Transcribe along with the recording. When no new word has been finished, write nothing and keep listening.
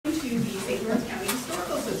the St. Lawrence County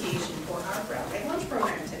Historical Association for our Brown Bag Lunch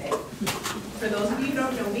program today. For those of you who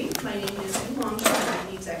don't know me, my name is Sue Longshore, and I'm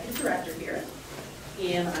the Executive Director here.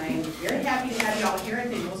 And I'm very happy to have you all here. I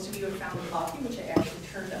think most of you have found the coffee, which I actually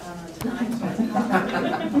turned on tonight, so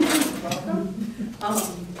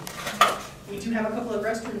welcome. We do have a couple of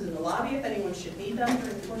restrooms in the lobby if anyone should need them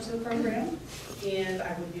during the course of the program. And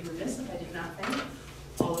I would be remiss if I did not thank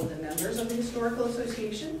all of the members of the Historical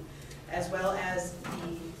Association, as well as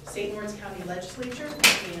the St. Lawrence County Legislature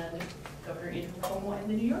and Governor Andrew Cuomo and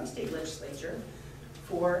the New York State Legislature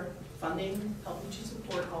for funding, helping to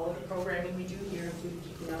support all of the programming we do here, including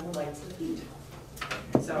keeping on the lights and the heat.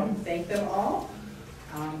 So thank them all.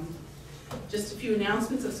 Just a few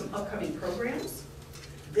announcements of some upcoming programs.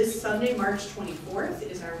 This Sunday, March 24th,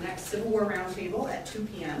 is our next Civil War Roundtable at 2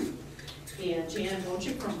 p.m. And Jan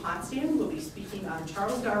Wojcik from Potsdam will be speaking on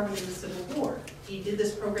Charles Darwin and the Civil War. He did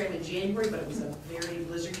this program in January, but it was a very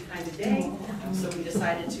blizzardy kind of day, so we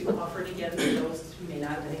decided to offer it again for those who may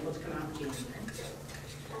not have been able to come out in January.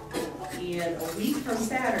 And a week from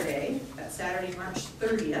Saturday, that Saturday, March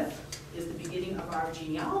 30th, is the beginning of our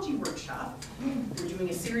genealogy workshop. We're doing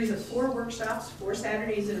a series of 4 workshops, 4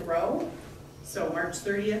 Saturdays in a row. So March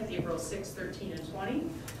 30th, April 6th, 13, and 20.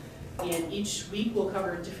 And each week we'll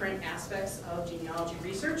cover different aspects of genealogy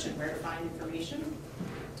research and where to find information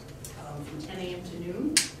from 10 a.m. to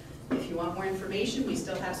noon. If you want more information, we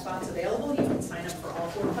still have spots available. You can sign up for all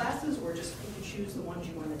 4 classes or just pick and choose the ones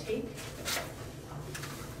you want to take.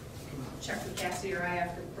 Check with Cassie or I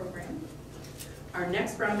after the program. Our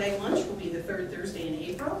next Brown Bag Lunch will be the 3rd Thursday in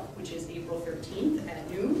April, which is April 13th at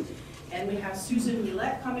noon. And we have Susan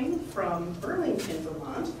Millette coming from Burlington,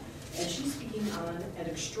 Vermont, and she's speaking on An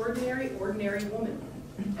Extraordinary Ordinary Woman,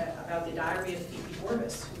 about the diary of Phoebe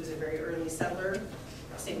Borbus, who was a very early settler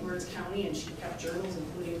of St. Lawrence County, and she kept journals,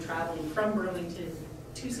 including traveling from Burlington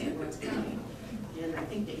to St. Lawrence County in, I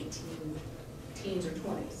think, the teens or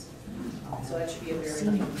 20s. So that should be a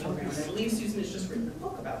very neat program. And I believe Susan has just written a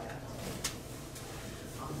book about that.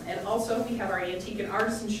 And also, we have our Antique and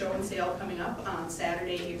Artisan Show and Sale coming up on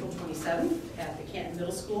Saturday, April 27th at the Canton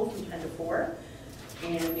Middle School from 10 to 4.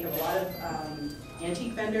 And we have a lot of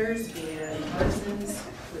antique vendors and artisans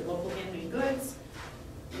with local handmade goods.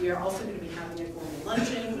 We are also going to be having a gourmet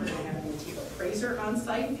luncheon. We're going to have an antique appraiser on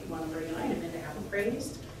site if you want to bring an item in to have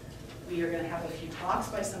appraised. We are going to have a few talks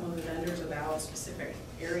by some of the vendors about specific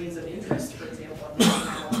areas of interest. For example, I'm going to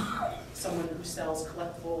have someone who sells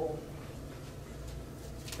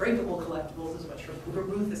breakable collectibles is what her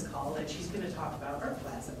booth is called, and she's going to talk about Art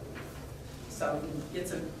Plaza. So you can get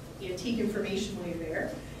some antique information while you're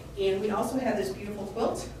there. And we also have this beautiful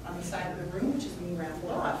quilt on the side of the room, which is being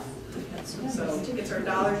raffled off. So tickets are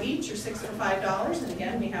 $1 each, or $6 or $5, and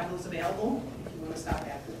again, we have those available if you want to stop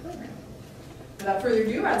after the program. Without further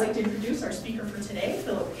ado, I'd like to introduce our speaker for today,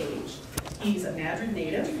 Philip Paige. He's a Madrid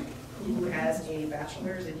native who has a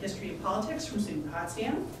bachelor's in history and politics from SUNY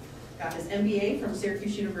Potsdam. Got his MBA from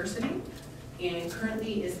Syracuse University, and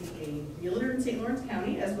currently is a realtor in St. Lawrence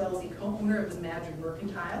County, as well as the co-owner of the Madrid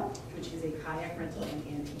Mercantile, which is a kayak rental and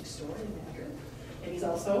antique store in Madrid. And he's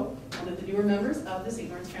also one of the newer members of the St.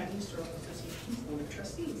 Lawrence County Historical Association's Board of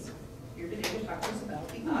Trustees. Here today to talk to us about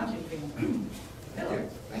the Ogden family. Hello.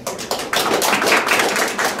 Thank you.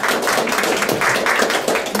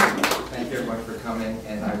 Thank you everyone for coming,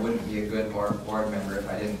 and I wouldn't be a good board member if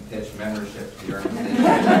I didn't pitch membership to the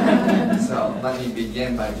organization. So let me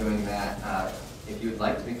begin by doing that. If you would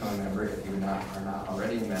like to become a member, if you are not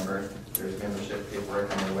already a member, there's membership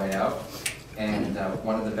paperwork on your way out. And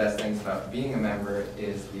one of the best things about being a member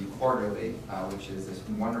is the Quarterly, which is this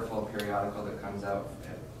wonderful periodical that comes out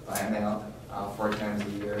by mail 4 times a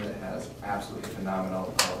year that has absolutely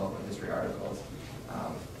phenomenal local history articles.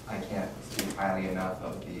 I can't speak highly enough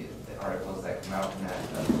of the articles that come out in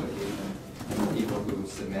that publication, and the people who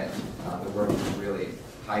submit. The work is really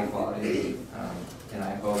high quality, and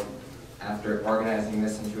I hope after organizing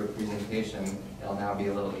this into a presentation, it'll now be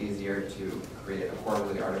a little easier to create a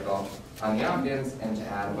quarterly article on the Ogdens and to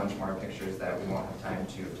add a bunch more pictures that we won't have time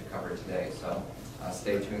to cover today. So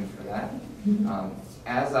stay tuned for that.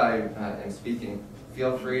 As I am speaking,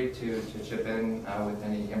 feel free to chip in with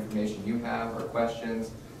any information you have or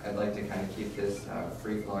questions. I'd like to kind of keep this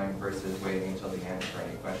free-flowing versus waiting until the end for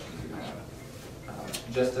any questions you have.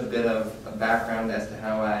 Just a bit of background as to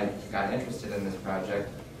how I got interested in this project.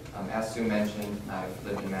 As Sue mentioned, I've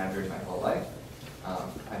lived in Madrid my whole life.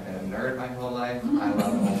 I've been a nerd my whole life. I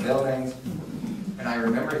love old buildings. And I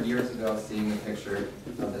remember years ago seeing a picture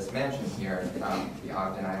of this mansion here, the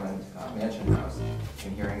Ogden Island Mansion House,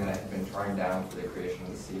 and hearing that it had been torn down for the creation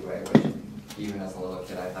of the Seaway, which even as a little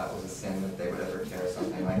kid, I thought was a sin that they would ever tear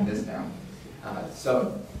something like this down.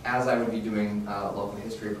 So as I would be doing local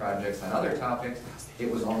history projects on other topics, it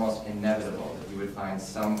was almost inevitable that you would find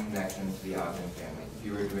some connection to the Ogden family. If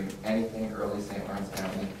you were doing anything early St. Lawrence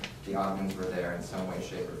County, the Ogdens were there in some way,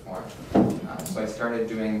 shape, or form. So I started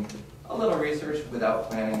doing a little research without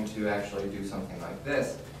planning to actually do something like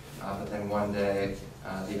this. But then one day,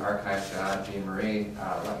 the archive Jean Marie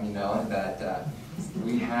let me know that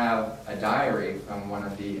we have a diary from one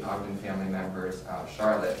of the Ogden family members,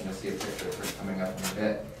 Charlotte, and you'll see a picture of her coming up in a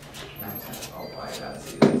bit. And I was like, oh, I gotta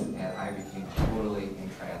see this. And I became totally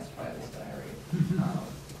entranced by this diary.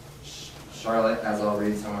 Charlotte, as I'll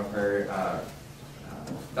read some of her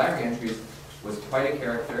diary entries, was quite a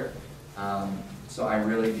character. So I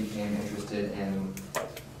really became interested in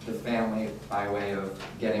the family by way of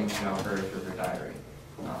getting to know her through her diary.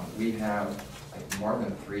 We have like more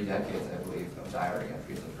than 3 decades, I believe, of diary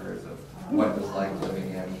entries of hers of what it was like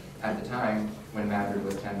living in, at the time, when Madrid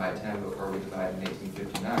was 10 by 10 before we divided in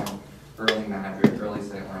 1859, early Madrid, early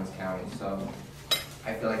St. Lawrence County. So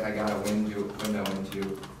I feel like I got a window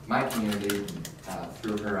into my community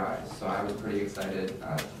through her eyes. So I was pretty excited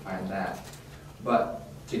to find that. But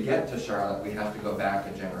to get to Charlotte, we have to go back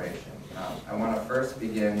a generation. I want to first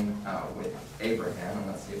begin with Abraham, and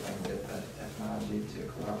let's see if I can get the technology to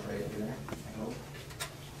cooperate here. I hope.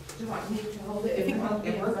 Do you want me to hold it?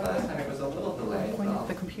 It worked last time. It was a little delayed. Point at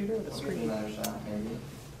the computer or the screen? Another shot, maybe.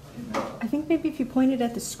 I think maybe if you pointed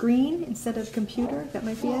at the screen instead of the computer, that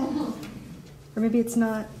might be it. Or maybe it's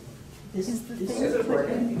not. Is it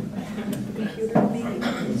working? The computer,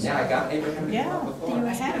 maybe. Yeah, I got Abraham before. Yeah, you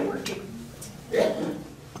had it working.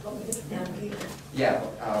 Yeah,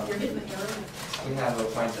 You're hitting the arrow. we have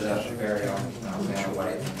appointed a very own man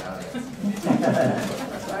Waddington audience.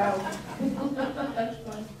 Wow. That's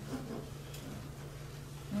fun.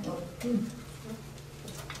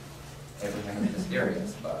 Abraham is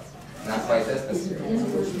mysterious, but not quite this mysterious.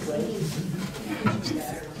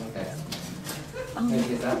 Okay.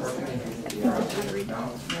 Maybe is that working?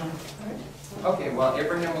 No? Okay, well,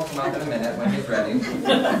 Abraham will come up in a minute when he's ready.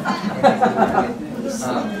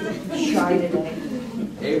 Shy today.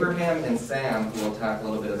 Abraham and Sam, who we'll talk a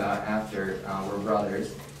little bit about after, were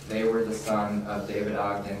brothers. They were the son of David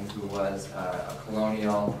Ogden, who was a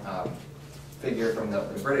colonial figure from the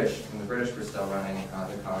British, when the British were still running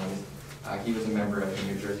the colonies. He was a member of the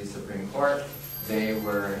New Jersey Supreme Court. They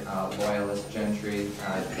were loyalist gentry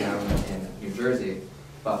down in New Jersey.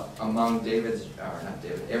 But among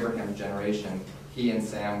Abraham's generation, he and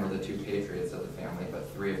Sam were the 2 patriots of the family,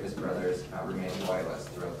 but 3 of his brothers remained loyalists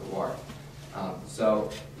throughout the war.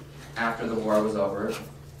 So after the war was over,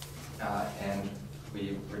 and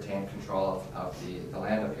we retained control of the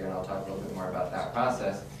land up here, and I'll talk a little bit more about that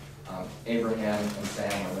process, Abraham and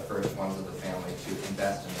Sam were the first ones of the family to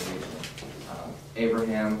invest in the region.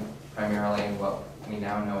 Abraham, primarily in what we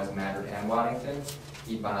now know as Madrid and Waddington,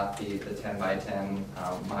 he bought the 10 by 10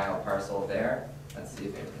 mile parcel there. Let's see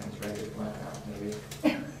if Abraham's ready to come out now, maybe.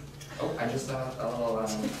 Oh, I just saw a little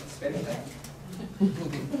spinny thing.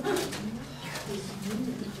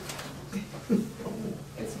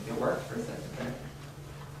 It worked for a second there.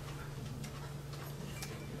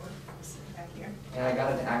 Back here. And I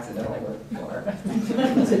got it to accidentally work before.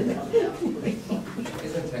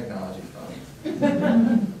 Isn't technology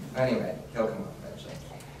fun? Anyway, he'll come up eventually.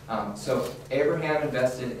 So Abraham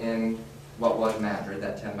invested in what was Madrid,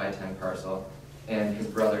 that 10 by 10 parcel, and his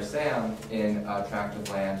brother Sam in a tract of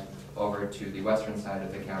land over to the western side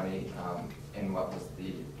of the county in what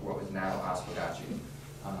was now SLCHA.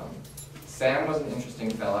 Sam was an interesting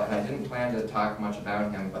fella, and I didn't plan to talk much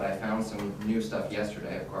about him, but I found some new stuff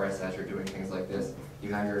yesterday. Of course, as you're doing things like this,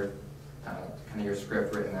 you have your kind of your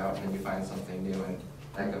script written out, and then you find something new, and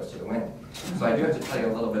that goes to the wind. So I do have to tell you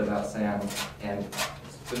a little bit about Sam, and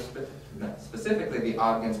specifically the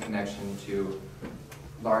Ogden's connection to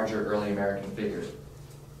larger early American figures.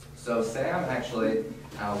 So Sam actually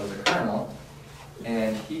was a colonel,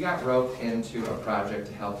 and he got roped into a project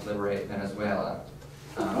to help liberate Venezuela.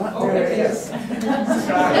 Oh, there he is.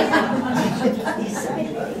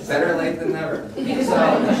 Better late than never. So,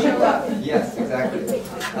 yes, exactly.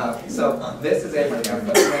 So this is Abraham.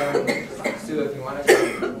 But Sue, if you want to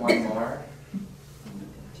go one more.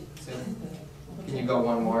 Sue, can you go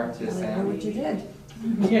one more to Sam? What you did.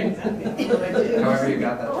 Yeah, exactly. However you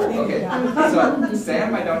got that. Okay. So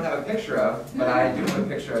Sam I don't have a picture of, but I do have a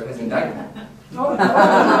picture of his indictment.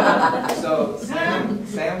 So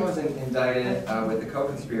Sam was indicted with the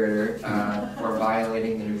co-conspirator for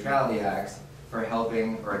violating the Neutrality Acts for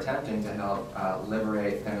helping or attempting to help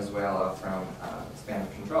liberate Venezuela from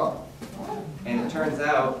Spanish control. And it turns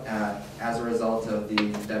out, as a result of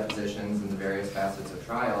the depositions and the various facets of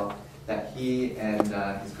trial, that he and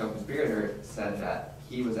his co-conspirator said that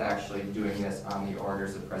he was actually doing this on the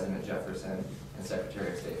orders of President Jefferson and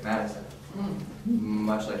Secretary of State Madison.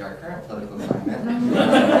 Much like our current political climate,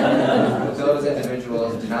 those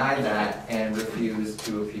individuals denied that and refused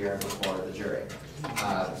to appear before the jury.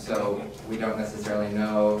 So we don't necessarily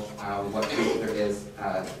know what proof there is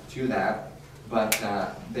to that, but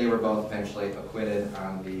they were both eventually acquitted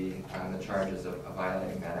on the charges of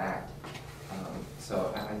violating that act.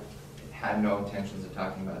 So I had no intentions of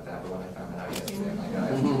talking about that, but when I found that out yesterday, I'm like,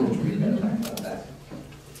 oh, I should read that, talk about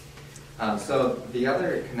that. So the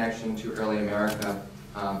other connection to early America,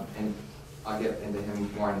 and I'll get into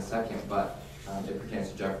him more in a second, but it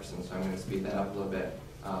pertains to Jefferson, so I'm going to speed that up a little bit.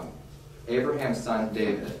 Abraham's son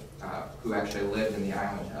David, who actually lived in the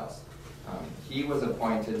Island House, he was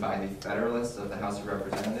appointed by the Federalists of the House of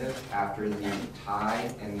Representatives after the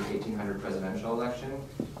tie in the 1800 presidential election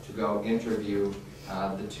to go interview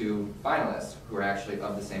the two finalists who were actually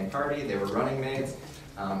of the same party. They were running mates.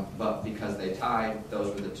 But because they tied,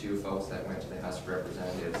 those were the two folks that went to the House of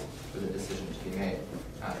Representatives for the decision to be made.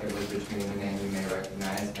 It was between the name you may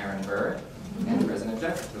recognize, Aaron Burr, and President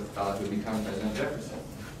Jefferson, the fellow who would become President Jefferson.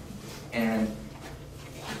 And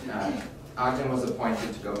Ogden was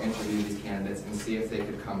appointed to go interview these candidates and see if they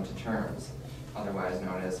could come to terms, otherwise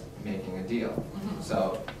known as making a deal.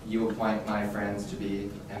 So you appoint my friends to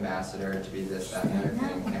be ambassador, to be this, that, and the other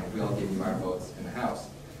thing, and we'll give you our votes in the House.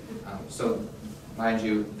 So mind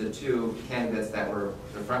you, the two candidates that were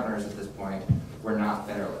the frontrunners at this point were not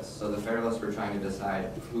Federalists. So the Federalists were trying to decide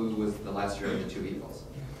who was the lesser of the two evils.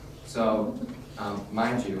 So,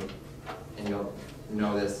 mind you, and you'll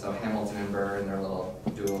know this, so Hamilton and Burr and their little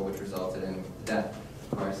duel, which resulted in death,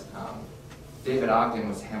 of course. David Ogden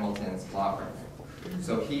was Hamilton's law partner.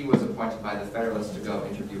 So he was appointed by the Federalists to go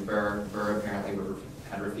interview Burr. Burr apparently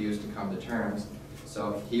had refused to come to terms.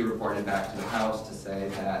 So he reported back to the House to say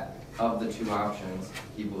that of the two options,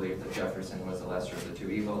 he believed that Jefferson was the lesser of the two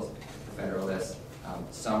evils. The Federalists,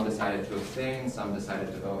 some decided to abstain, some decided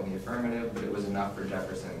to vote in the affirmative, but it was enough for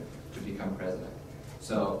Jefferson to become president.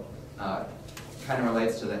 So, kind of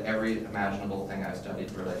relates to that every imaginable thing I've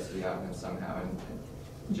studied relates to the Ogdens somehow, and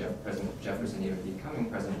President Jefferson even becoming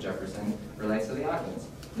President Jefferson relates to the Ogdens.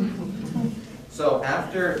 So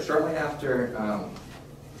shortly after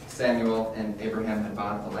Samuel and Abraham had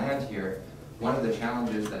bought the land here, one of the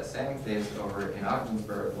challenges that Sam faced over in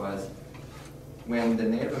Ogdensburg was when the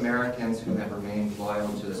Native Americans who had remained loyal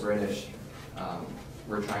to the British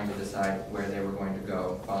were trying to decide where they were going to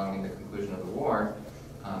go following the conclusion of the war,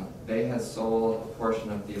 they had sold a portion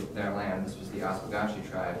of their land. This was the Oswegatchie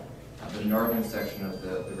tribe. The northern section of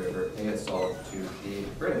the river they had sold to the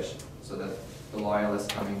British so that the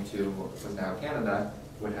loyalists coming to what was now Canada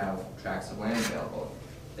would have tracts of land available.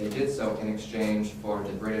 They did so in exchange for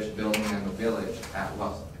the British building them a village at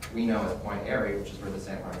what we know as Point Airy, which is where the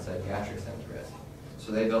St. Lawrence Psychiatric Center is.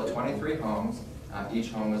 So they built 23 homes. Each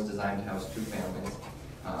home was designed to house 2 families.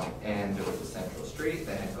 And there was a central street.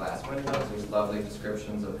 They had glass windows. There's lovely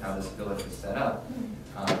descriptions of how this village was set up.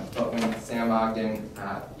 But when Sam Ogden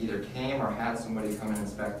either came or had somebody come and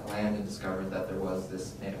inspect the land and discovered that there was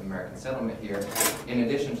this Native American settlement here, in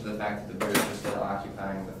addition to the fact that the British were still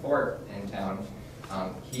occupying the fort in town,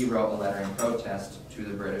 he wrote a letter in protest to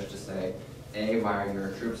the British to say, A, why are your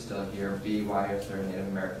troops still here? B, why is there a Native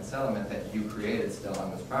American settlement that you created still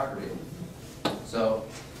on this property? So,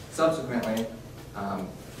 subsequently,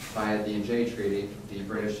 by the Jay Treaty, the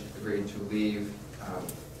British agreed to leave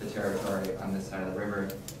the territory on this side of the river,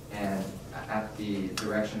 and at the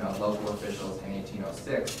direction of local officials in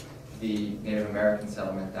 1806, the Native American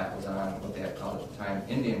settlement that was on what they had called at the time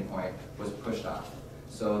Indian Point was pushed off.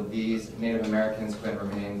 So these Native Americans who had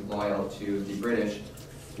remained loyal to the British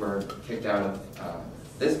were kicked out of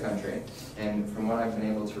this country, and from what I've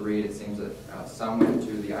been able to read, it seems that some went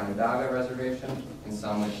to the Onondaga Reservation, and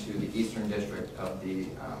some went to the eastern district of the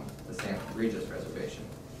St. Regis Reservation.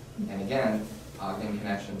 And again, in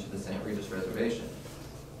connection to the St. Regis Reservation.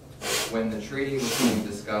 When the treaty was being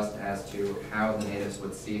discussed as to how the natives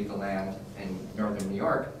would cede the land in northern New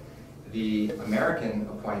York, the American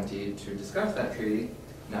appointee to discuss that treaty,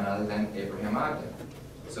 none other than Abraham Ogden.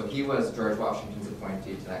 So he was George Washington's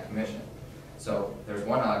appointee to that commission. So there's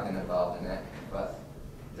one Ogden involved in it, but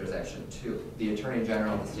there's actually 2. The Attorney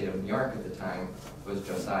General of the state of New York at the time was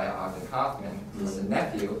Josiah Ogden Hoffman, who was the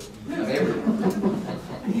nephew of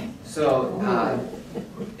Abraham. So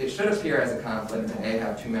it should appear as a conflict to A,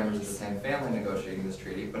 have two members of the same family negotiating this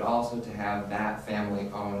treaty, but also to have that family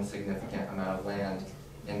own a significant amount of land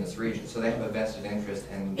in this region. So they have a vested interest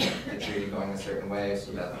in the treaty going a certain way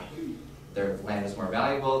so that their land is more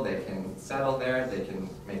valuable, they can settle there, they can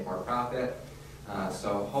make more profit.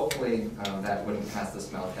 So hopefully that wouldn't pass the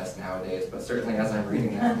smell test nowadays, but certainly as I'm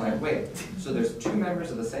reading that, I'm like, wait, so there's two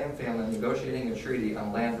members of the same family negotiating a treaty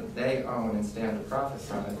on land that they own and stand to profit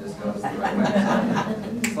from if this goes the right way.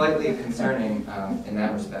 So, slightly concerning in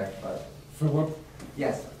that respect, but Philip,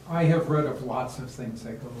 yes. I have read of lots of things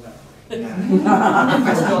that go that way. Yeah.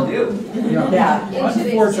 I still do. Yeah.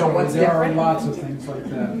 Unfortunately, what's there are different? lots of things like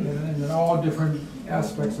that, and in all different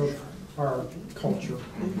aspects of our culture.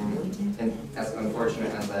 Mm-hmm. And as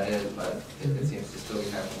unfortunate as that is, but it seems to still be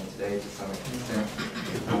happening today to some extent.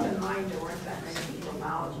 Keep in mind, there weren't that many people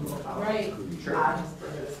knowledgeable about Right. Sure.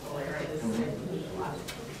 Ogdensburg, this whole area, this is a lot of.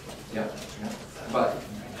 Yeah, yeah. But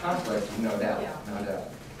conflict, no doubt, no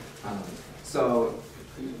doubt. So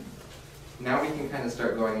now we can kind of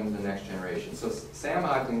start going into the next generation. So Sam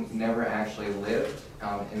Ogden never actually lived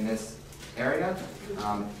in this area.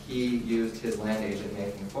 He used his land agent,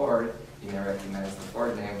 Nathan Ford. You may recognize the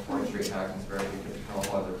Ford name, Ford Street in Ogdensburg. We could have a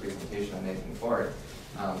whole other presentation on Nathan Ford.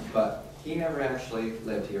 But he never actually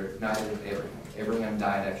lived here, neither did Abraham. Abraham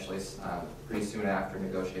died actually pretty soon after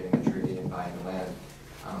negotiating the treaty and buying the land.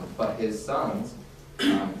 But his sons,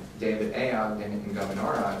 David A. Ogden and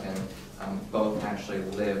Governor Ogden, both actually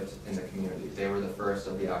lived in the community. They were the first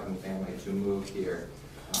of the Ogden family to move here.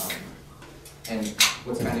 And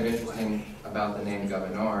what's kind of interesting about the name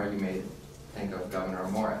Governor, you may think of Governor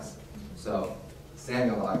Morris. So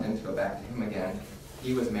Samuel Ogden, to go back to him again,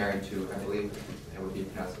 he was married to, I believe it would be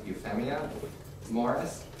pronounced Euphemia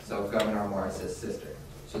Morris, so Governor Morris's sister.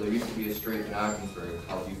 So there used to be a street in Ogdensburg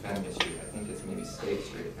called Euphemia Street. I think it's maybe State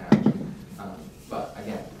Street now. But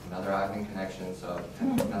again, another Ogden connection, so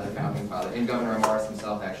another founding father. And Governor Morris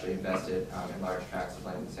himself actually invested in large tracts of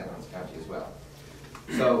land in San Luis County as well.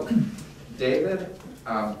 So David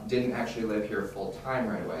didn't actually live here full time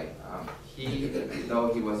right away.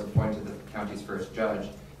 Though he was appointed the county's first judge,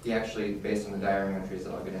 he actually, based on the diary entries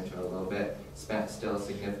that I'll get into in a little bit, spent still a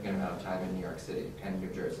significant amount of time in New York City and New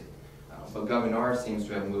Jersey. But Governor seems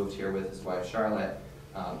to have moved here with his wife Charlotte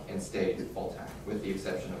and stayed full time, with the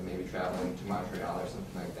exception of maybe traveling to Montreal or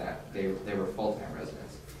something like that. They were full-time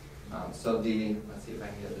residents. So let's see if I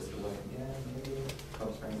can get this to look again, maybe.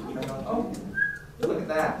 Oh, look at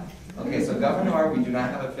that. Okay, so Governor, we do not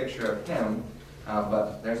have a picture of him,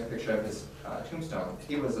 but there's a picture of his tombstone.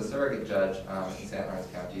 He was a surrogate judge in St. Lawrence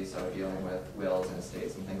County, so dealing with wills and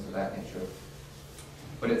estates and things of that nature.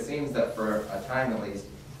 But it seems that for a time at least,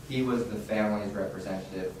 he was the family's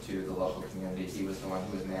representative to the local community. He was the one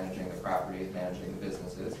who was managing the properties, managing the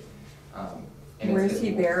businesses. Where is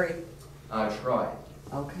he buried? Troy.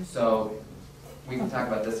 Okay. So we can talk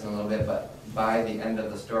about this in a little bit, but by the end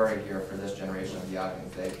of the story here for this generation of the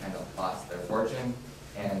Ogdens, they kind of lost their fortune,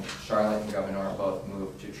 and Charlotte and Governor both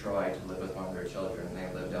moved to Troy to live with one of their children, and they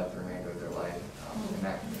lived out the remainder of their life in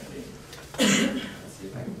that community. Let's see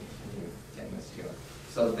if I can continue getting this together.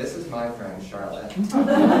 So this is my friend Charlotte.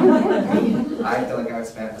 I feel like I've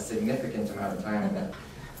spent a significant amount of time in it.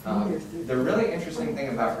 The really interesting thing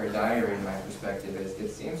about her diary, in my perspective, is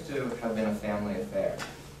it seems to have been a family affair.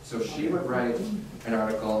 So she would write an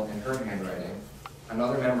article in her handwriting.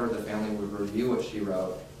 Another member of the family would review what she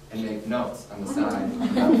wrote and make notes on the side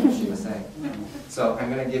about what she was saying. So I'm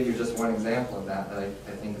going to give you just one example of that I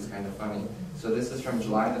think is kind of funny. So this is from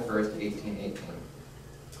July the 1st, 1818.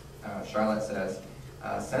 Charlotte says,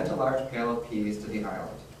 sent a large pail of peas to the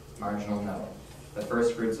island. Marginal note. The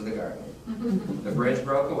first fruits of the garden. The bridge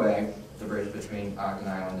broke away, the bridge between Ogden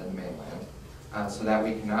Island and the mainland, so that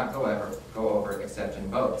we cannot go over except in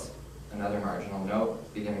boats. Another marginal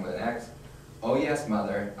note, beginning with an X. Oh yes,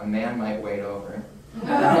 mother, a man might wade over.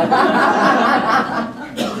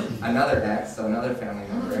 Another X, so another family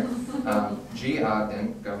member. G.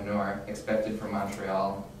 Ogden, Governor, expected from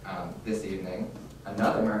Montreal this evening.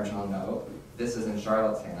 Another marginal note. This is in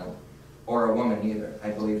Charlotte's hand, or a woman either.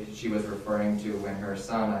 I believe she was referring to when her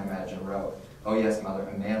son, I imagine, wrote, oh yes, mother,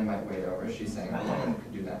 a man might wade over. She's saying a woman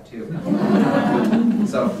could do that too.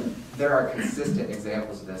 So there are consistent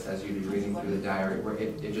examples of this as you'd be reading through the diary, where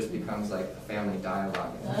it just becomes like a family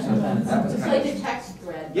dialogue. So that was It's kind like of, a text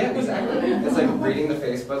thread. yeah, exactly. It's like reading the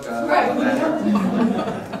Facebook of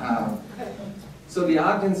so the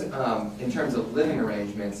Ogdens, in terms of living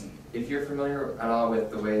arrangements, if you're familiar at all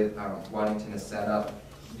with the way Waddington is set up,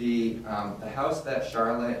 the house that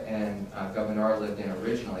Charlotte and Governor lived in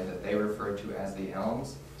originally, that they referred to as the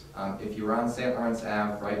Elms, If you were on St. Lawrence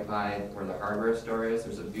Ave, right by where the hardware store is,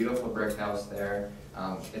 there's a beautiful brick house there.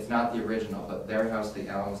 It's not the original, but their house, the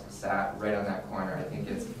Elms, sat right on that corner. I think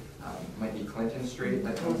it's might be Clinton Street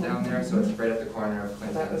that comes down there, so it's right at the corner of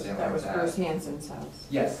Clinton and St. That was Lawrence Bruce Ave. Hansen's house.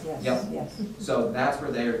 Yes, Yes, yep. yes. So that's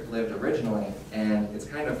where they lived originally, and it's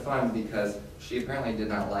kind of fun because she apparently did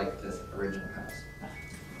not like this original house.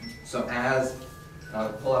 So as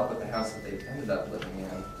I'll pull up with the house that they ended up living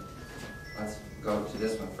in, let's go to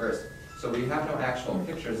this one first. So we have no actual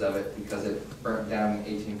pictures of it because it burnt down in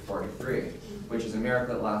 1843, which is a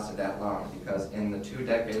miracle it lasted that long, because in the 2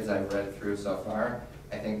 decades I've read through so far,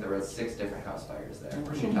 I think there were 6 different house fires there,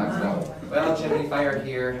 where she talks about, well, chimney fire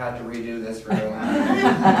here, had to redo this room,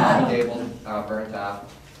 all the gable burnt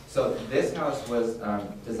off. So this house was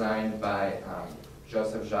designed by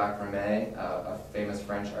Joseph Jacques Remet, a famous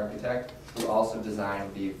French architect, who also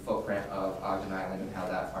designed the footprint of Ogden Island and how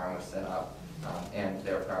that farm was set up, and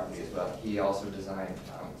their property as well. He also designed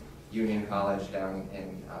Union College down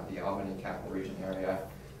in the Albany Capital Region area.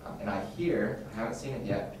 And I haven't seen it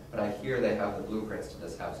yet, but I hear they have the blueprints to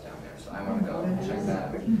this house down there, so I want to go and check that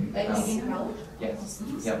out. At Union College? Yes,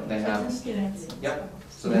 yep, they have, yep,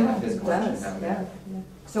 so they have his collection down there.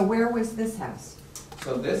 So where was this house?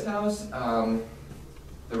 So this house,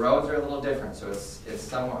 the roads are a little different, so it's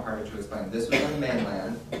somewhat harder to explain. This was on the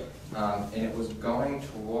mainland, and it was going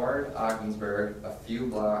toward Ogdensburg a few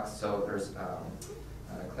blocks, so there's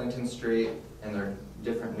Clinton Street, and there are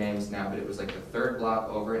different names now, but it was like the 3rd block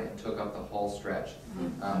over, and it took up the whole stretch.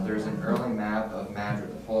 There's an early map of Madrid,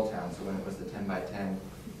 the whole town, so when it was the 10 by 10.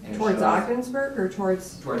 And Towards Ogdensburg or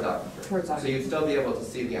towards? Towards Ogdensburg. Towards So Ogdensburg. you'd still be able to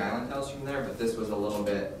see the island house from there, but this was a little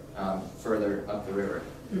bit further up the river.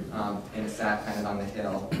 And it sat kind of on the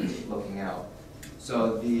hill looking out.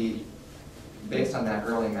 So based on that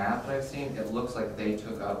early map that I've seen, it looks like they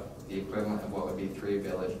took up the equivalent of what would be 3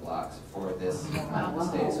 village blocks for this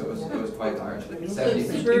estate. So it was quite large.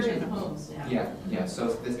 Suburban homes, yeah. Yeah.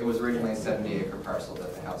 So it was originally a 70-acre parcel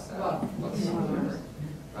that the house sat on.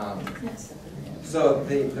 So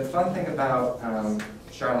the fun thing about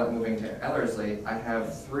Charlotte moving to Ellerslie, I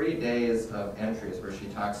have 3 days of entries where she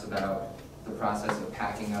talks about the process of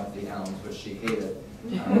packing up the Elms, which she hated,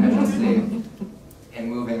 as you'll see, and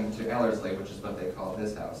moving to Ellerslie, which is what they call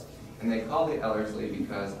this house. And they call it Ellerslie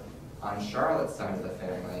because on Charlotte's side of the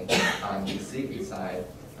family, on the Seaton side,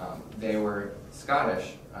 they were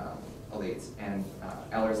Scottish elites, and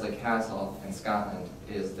Ellerslie Castle in Scotland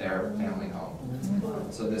is their family home.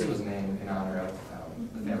 So this was named in honor of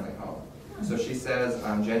the family home. So she says,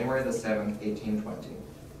 on January the 7th, 1820,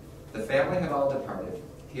 the family have all departed.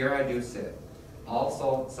 Here I do sit, all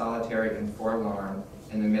solitary and forlorn,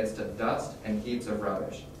 in the midst of dust and heaps of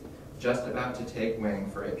rubbish, just about to take wing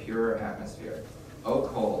for a purer atmosphere. O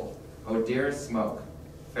cold, O dearest smoke,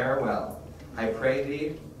 farewell. I pray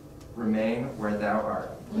thee, remain where thou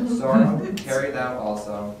art. Sorrow, carry thou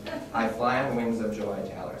also. I fly on wings of joy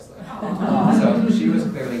to Ellerslie. So she was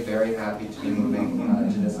clearly very happy to be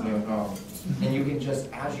moving to this new home. And you can just,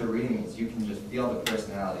 as you're reading this, you can just feel the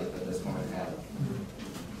personality that this woman had.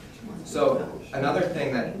 So another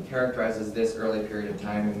thing that characterizes this early period of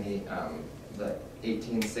time in the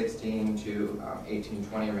 1816 to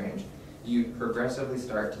 1820 range, you progressively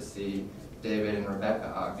start to see David and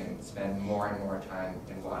Rebecca Ogden spend more and more time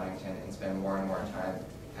in Waddington and spend more and more time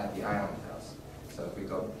at the island house. So if we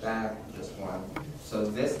go back just one, so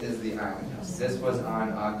this is the island house. This was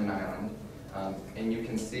on Ogden Island, and you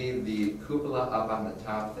can see the cupola up on the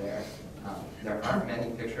top there. There aren't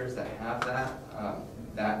many pictures that have that.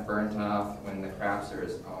 That burnt off when the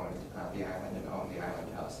Craftsers owned the island and owned the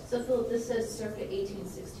island house. So Philip, this says circa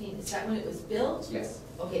 1816, is that when it was built? Yes.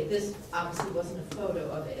 Okay, this obviously wasn't a photo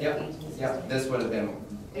of it in 1816. Yep. This would have been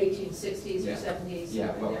 1860s Yeah. or 70s?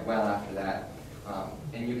 Yeah, somewhere well after that.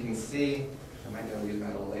 And you can see, I might be able to use my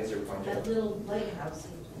little laser there. pointer. That little lighthouse.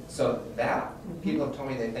 So that, people have told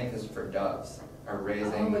me they think is for doves, are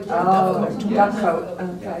raising. Oh, Yes.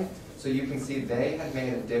 duckcoat, Yeah. okay. So you can see they had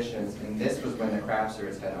made additions, and this was when the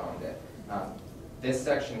Craftsers had owned it. This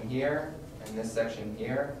section here and this section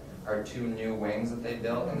here are 2 new wings that they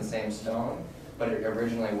built in the same stone, but it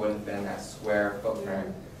originally would have been that square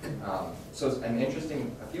footprint. So it's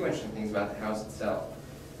a few interesting things about the house itself.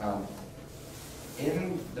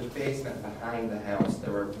 In the basement behind the house,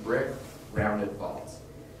 there were brick rounded vaults.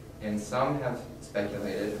 And some have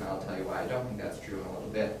speculated, and I'll tell you why I don't think that's true in a little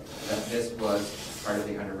bit, that this was part of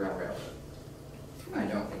the Underground Railroad. I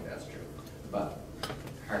don't think that's true, but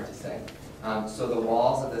hard to say. So the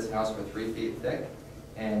walls of this house were 3 feet thick,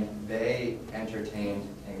 and they entertained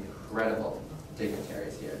incredible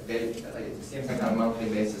dignitaries here. It seems like on a monthly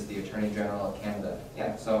basis, the Attorney General of Canada,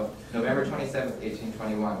 yeah, so November 27th,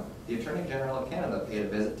 1821, the Attorney General of Canada paid a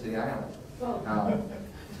visit to the island.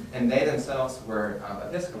 And they themselves were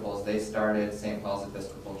Episcopals. They started St. Paul's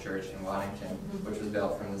Episcopal Church in Waddington, which was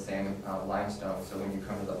built from the same limestone. So when you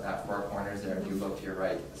come to that four corners there, if you look to your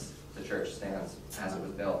right, the church stands as it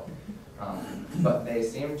was built. But they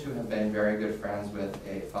seem to have been very good friends with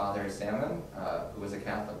a Father Salmon, who was a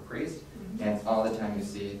Catholic priest. And all the time you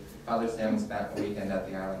see Father Salmon spent a weekend at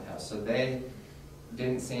the Island House. So they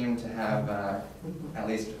didn't seem to have, at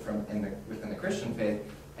least within the Christian faith,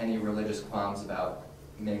 any religious qualms about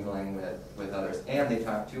mingling with others. And they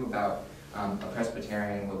talked too about a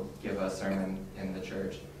Presbyterian will give a sermon in the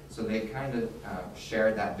church. So they kind of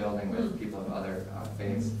shared that building with people of other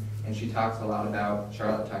faiths. And Charlotte talks a lot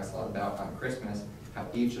about on Christmas, how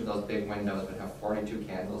each of those big windows would have 42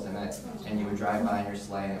 candles in it, and you would drive by in your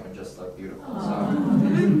sleigh and it would just look beautiful. So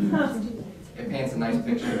it paints a nice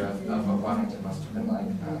picture of what Waddington must have been like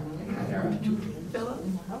in that era. Philip,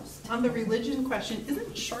 on the religion question,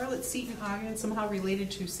 isn't Charlotte Seton Ogden somehow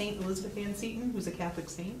related to Saint Elizabeth Ann Seton, who's a Catholic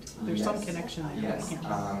saint? There's some connection there. Yes,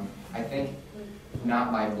 I think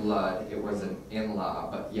not by blood, it was an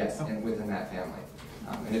in-law, but yes, within that family.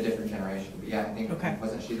 In a different generation. But yeah, I think,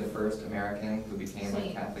 wasn't she the first American who became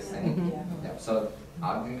a Catholic saint? Yeah. So,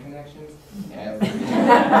 Ogden connections? Yeah,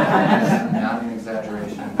 not an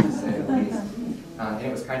exaggeration, to say the least. And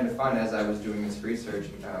it was kind of fun as I was doing this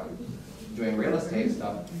research, doing real estate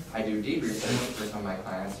stuff. I do deed research for some of my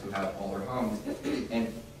clients who have older homes.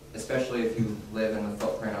 And especially if you live in the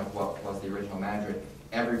footprint of what was the original Madrid,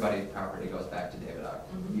 everybody's property goes back to David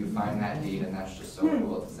Ogden. You find that deed, and that's just so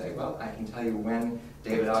cool to say, well, I can tell you when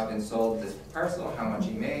David Ogden sold this parcel, how much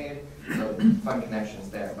he made. So fun connections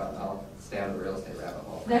there, but I'll stay out of the real estate rabbit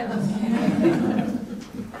hole.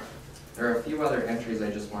 There are a few other entries I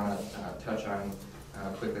just want to touch on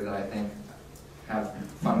quickly that I think have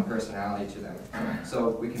fun personality to them. So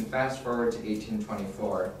we can fast forward to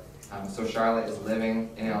 1824. So Charlotte is living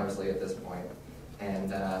in Ellerslie at this point,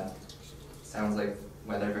 and sounds like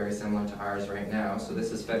weather very similar to ours right now. So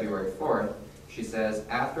this is February 4th. She says,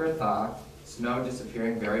 after a thaw, snow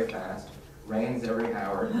disappearing very fast, rains every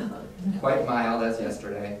hour, quite mild as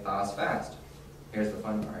yesterday, thaws fast. Here's the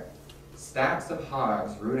fun part. Stacks of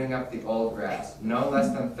hogs rooting up the old grass, no less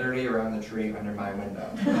than 30 around the tree under my window.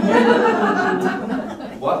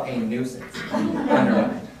 What a nuisance.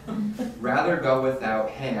 Underlined. Rather go without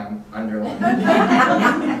ham, underlined.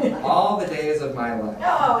 All the days of my life.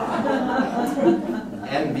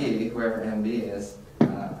 NB, whoever NB is,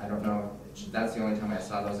 I don't know, that's the only time I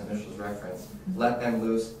saw those initials referenced. Let them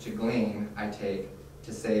loose to glean, I take,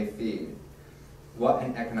 to save feed. What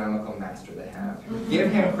an economical master they have.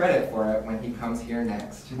 Give him credit for it when he comes here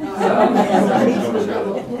next. So,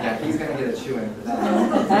 yeah, he's going to get a chew-in for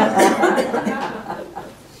that.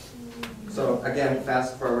 So again,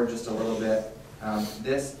 fast forward just a little bit.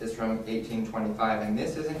 This is from 1825, and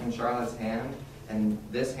this isn't in Charlotte's hand, and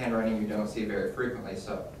this handwriting you don't see very frequently,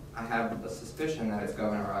 so I have a suspicion that it's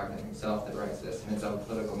Governor Ogden himself that writes this, and it's of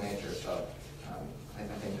political nature, so I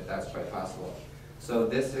think that that's quite possible. So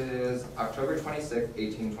this is October 26,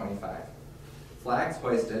 1825. Flags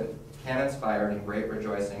hoisted, cannons fired, and great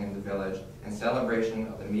rejoicing in the village in celebration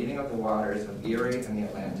of the meeting of the waters of Erie and the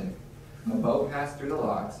Atlantic. A boat passed through the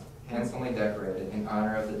locks, handsomely decorated in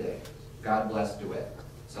honor of the day. God bless DeWitt.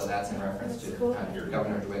 So that's in reference to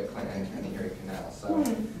Governor DeWitt Clinton and the Erie Canal. So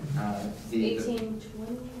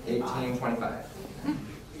 1825.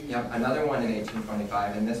 Yep, another one in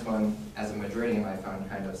 1825, and this one, as a Madridian, I found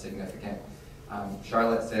kind of significant.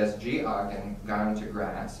 Charlotte says, G. Ogden gone to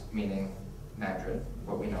grass, meaning Madrid,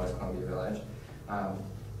 what we know as Columbia Village.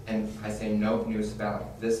 And I say note new spelling.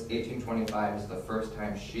 This 1825 is the first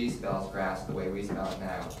time she spells grass the way we spell it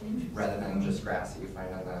now, rather than just grass that you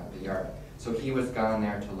find on the yard. So he was gone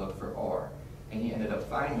there to look for ore. And he ended up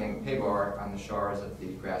finding pig ore on the shores of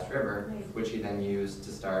the Grass River, which he then used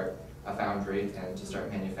to start a foundry and to start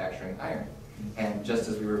manufacturing iron. And just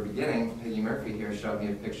as we were beginning, Peggy Murphy here showed me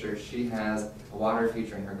a picture. She has a water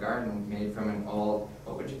feature in her garden made from an old,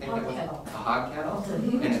 what would you think it was? A hog kettle?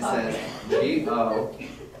 And it says G.O.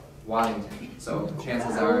 Waddington. So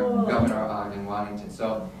chances are Governor Ogden Waddington.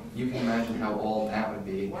 So you can imagine how old that would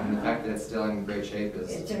be, and the fact that it's still in great shape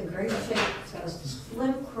is... It's in great shape. It's got a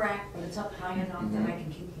slim crack, but it's up high enough that I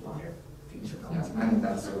can keep the water feature going. Yeah, I think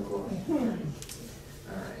that's so cool.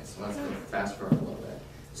 Alright, so let's go fast forward a little bit.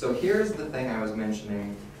 So here's the thing I was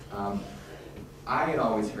mentioning. I had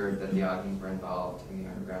always heard that the Ogdens were involved in the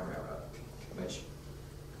Underground Railroad, which,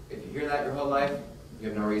 if you hear that your whole life, you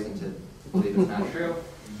have no reason to believe it's not true.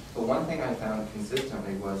 But one thing I found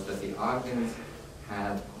consistently was that the Ogdens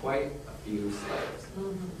had quite a few slaves.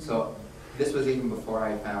 So this was even before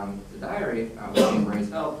I found the diary with Marie's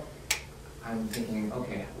help. I'm thinking,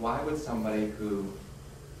 okay, why would somebody who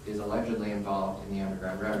is allegedly involved in the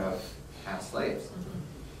Underground Railroad have slaves?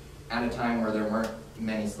 At a time where there weren't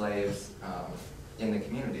many slaves in the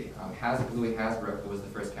community. Louis Hasbrook, who was the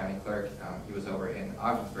first county clerk, he was over in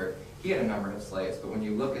Ogdensburg, he had a number of slaves, but when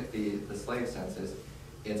you look at the slave census,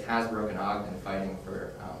 it's Hasbrook and Ogden fighting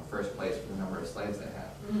for first place for the number of slaves they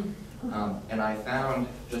have. And I found,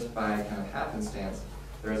 just by kind of happenstance,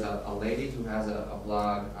 there's a lady who has a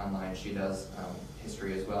blog online. She does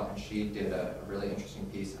history as well, and she did a really interesting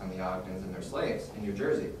piece on the Ogdens and their slaves in New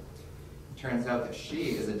Jersey. It turns out that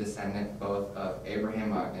she is a descendant both of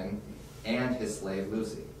Abraham Ogden and his slave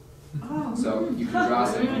Lucy. So you can draw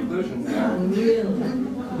some conclusions there.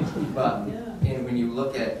 But when you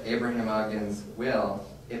look at Abraham Ogden's will,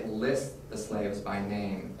 it lists the slaves by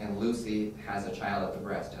name, and Lucy has a child at the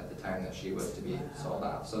breast at the time that she was to be sold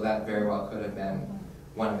off. So that very well could have been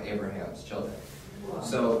one of Abraham's children.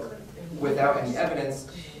 So without any evidence,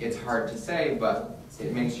 it's hard to say, but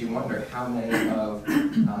it makes you wonder how many of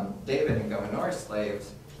David and Governor's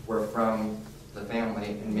slaves were from the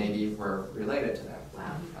family and maybe were related to them.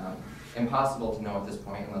 Impossible to know at this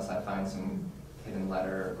point unless I find some hidden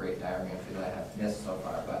letter or great diary entry that I have missed so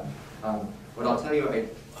far. But what I'll tell you,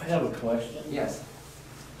 I have a question. Yes.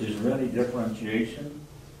 Is there any differentiation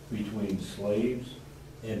between slaves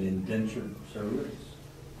and indentured servants?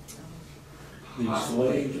 The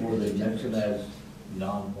slaves, were they mentioned as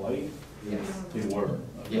non-white? Yes. They were.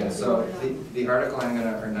 Yeah, so the article I'm going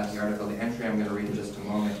to, or not the article, the entry I'm going to read in just a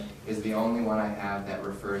moment is the only one I have that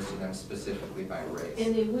refers to them specifically by race.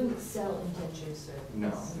 And they wouldn't sell indentured servants. No,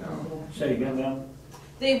 no. Say again, ma'am?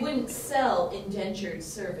 They wouldn't sell indentured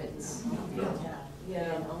servants.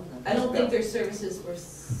 Yeah. I don't think their services were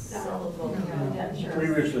sellable.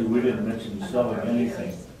 Previously, we didn't mention selling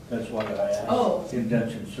anything. That's why I asked. Oh.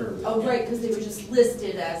 Indentured service. Oh, right, because they were just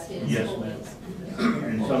listed as his. Yes, ma'am.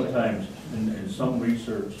 And sometimes, in some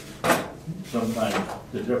research, sometimes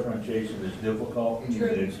the differentiation is difficult. True.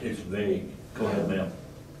 It's vague. Go ahead, ma'am.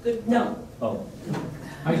 Good, no. Oh.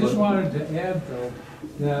 I just wanted to add, though,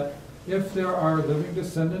 that if there are living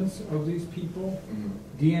descendants of these people,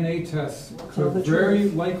 DNA tests could very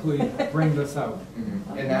likely bring this out.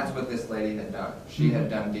 And that's what this lady had done. She had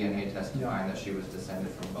done DNA tests to find that she was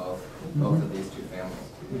descended from both of these two families,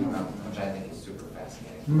 which I think is super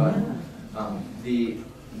fascinating. But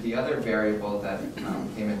the other variable that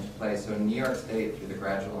came into play, so New York State, through the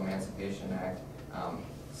Gradual Emancipation Act,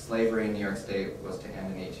 slavery in New York State was to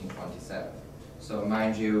end in 1827. So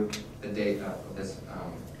mind you, the date of this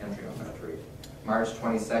entry I'm about to read, March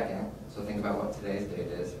 22nd, so think about what today's date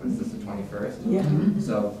is. What is this, the 21st? Yeah.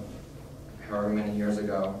 So however many years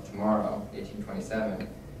ago, tomorrow, 1827,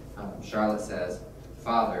 Charlotte says,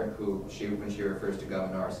 father, who when she refers to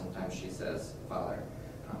Governor, sometimes she says father.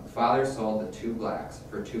 Father sold the 2 blacks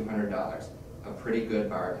for $200, a pretty good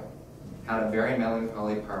bargain. Had a very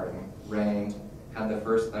melancholy parting, rained, had the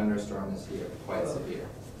first thunderstorm this year, quite severe.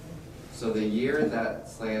 So the year that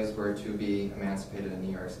slaves were to be emancipated in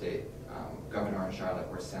New York State, Governor and Charlotte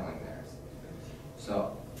were selling theirs.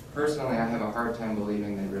 So personally, I have a hard time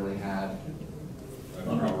believing they really had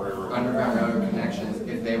Underground Railroad connections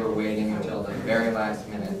if they were waiting until the very last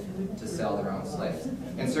minute to sell their own slaves.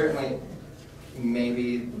 And certainly,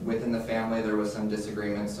 maybe within the family there was some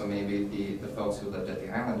disagreement, so maybe the folks who lived at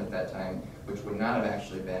the island at that time, which would not have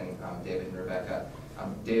actually been David and Rebecca.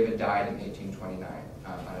 David died in 1829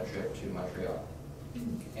 on a trip to Montreal.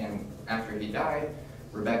 And after he died,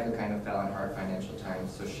 Rebecca kind of fell in hard financial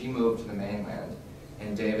times, so she moved to the mainland,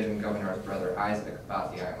 and David and Governor's brother Isaac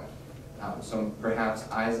bought the island. So perhaps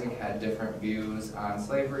Isaac had different views on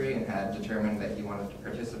slavery and had determined that he wanted to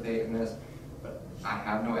participate in this, but I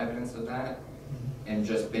have no evidence of that. And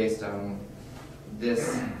just based on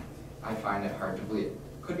this, I find it hard to believe.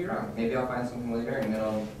 Could be wrong. Maybe I'll find something later and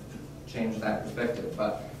it'll change that perspective.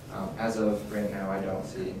 But as of right now, I don't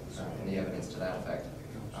see any evidence to that effect.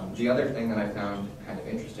 The other thing that I found kind of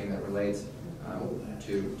interesting that relates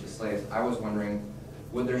to slaves, I was wondering,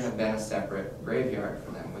 would there have been a separate graveyard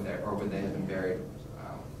for them, or would they have been buried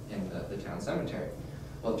in the town cemetery?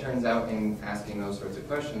 Well, it turns out in asking those sorts of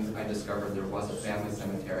questions, I discovered there was a family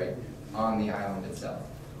cemetery on the island itself.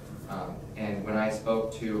 And when I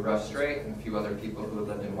spoke to Russ Strait and a few other people who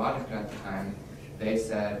lived in Waddington at the time, they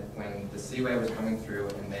said when the seaway was coming through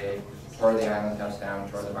and they tore the island house down,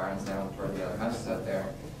 tore the barns down, tore the other houses out there,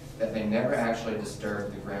 that they never actually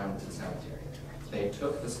disturbed the ground of the cemetery. They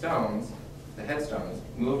took the stones, the headstones,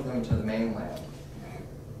 moved them to the mainland,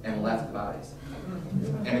 and left the bodies.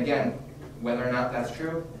 And again, whether or not that's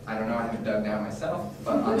true, I don't know, I haven't dug down myself,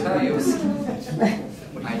 but I'll tell you,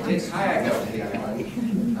 I did kayak out to the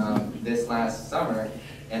island this last summer,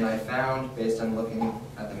 and I found, based on looking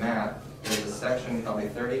at the map, there's a section probably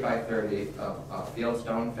 30 by 30 of a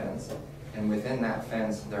fieldstone fence, and within that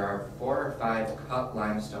fence there are 4 or 5 cut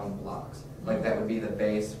limestone blocks. Like that would be the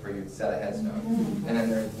base where you'd set a headstone. And then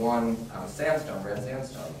there's one sandstone, red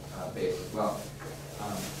sandstone base as well.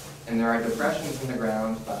 And there are depressions in the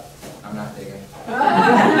ground, but I'm not digging. I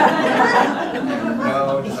have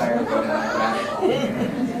no desire to go down that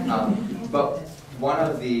rabbit hole. But one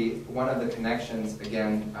of the connections,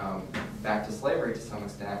 again, back to slavery to some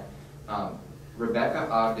extent, Rebecca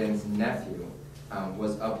Ogden's nephew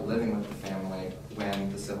was up living with the family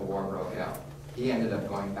when the Civil War broke out. He ended up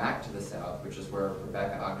going back to the South, which is where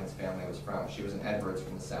Rebecca Ogden's family was from. She was an Edwards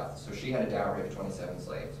from the South. So she had a dowry of 27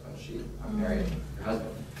 slaves when she married her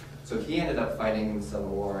husband. So he ended up fighting in the Civil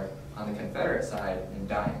War on the Confederate side and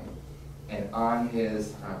dying. And on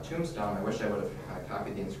his tombstone, I wish I would have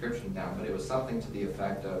copied the inscription down, but it was something to the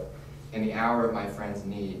effect of, "In the hour of my friend's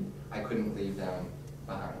need, I couldn't leave them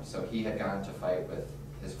behind." So he had gone to fight with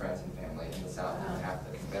his friends and family in the South and half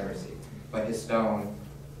the Confederacy. But his stone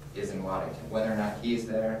is in Waddington. Whether or not he's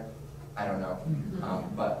there, I don't know.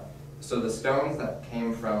 So the stones that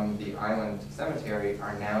came from the island cemetery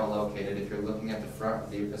are now located, if you're looking at the front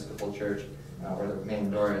of the Episcopal Church, where the main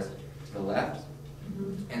door is, to the left.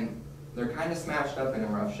 And they're kind of smashed up in a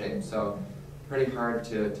rough shape, so pretty hard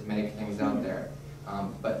to make things out there.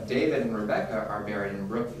 But David and Rebecca are buried in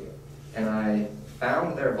Brookview. And I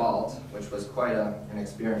found their vault, which was quite an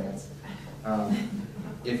experience.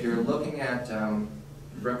 If you're looking at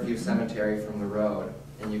Brookview Cemetery from the road,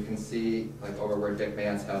 and you can see, like over where Dick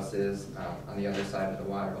Mann's house is, on the other side of the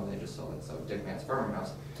water, well, they just sold it, so Dick Mann's farmer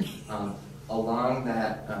house. Along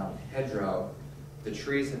that hedgerow, the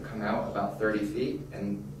trees have come out about 30 feet,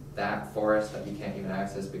 and that forest that you can't even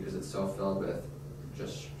access because it's so filled with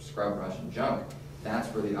just scrub brush and junk, that's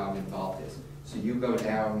where the Ogden vault is. So you go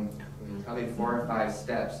down probably 4 or 5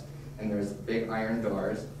 steps, and there's big iron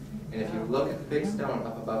doors. And if you look at the big stone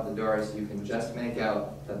up above the doors, you can just make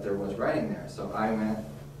out that there was writing there. So I went,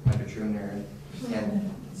 like a true nerd, and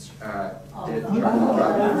did charcoal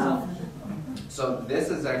drawings. So this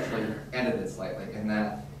is actually edited slightly in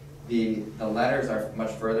that the letters are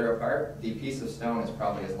much further apart. The piece of stone is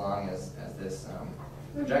probably as long as this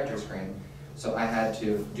projector screen. So I had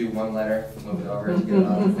to do one letter, move it over to get it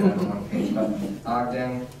all to fit on one page. But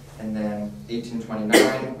Ogden, and then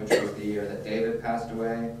 1829, which was the year that David passed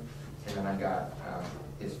away. And then I got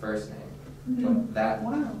his first name.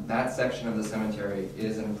 But that section of the cemetery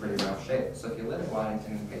is in pretty rough shape. So if you live in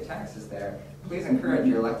Waddington and pay taxes there, please encourage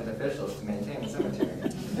your elected officials to maintain the cemetery.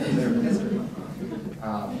 Preserve history.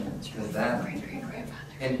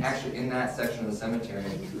 And actually in that section of the cemetery,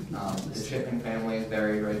 the Chipman family is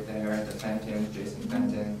buried right there, the Fentons, Jason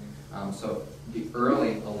Fenton. So the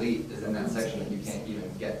early elite is in that section that you can't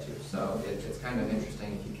even get to. So it's kind of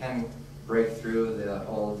interesting. If you can break through the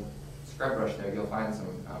old scrub brush there, you'll find some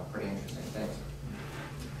pretty interesting things.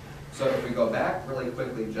 So if we go back really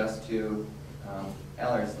quickly just to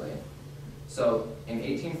Ellerslie. So in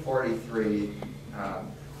 1843,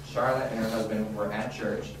 Charlotte and her husband were at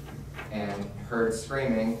church and heard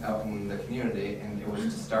screaming out in the community, and it was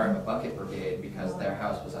to start a bucket brigade because their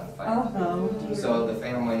house was on fire. So the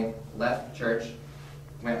family left church,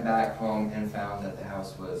 went back home, and found that the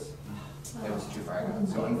house was too far gone.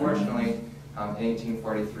 So unfortunately, in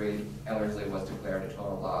 1843, Ellerslie was declared a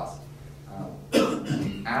total loss.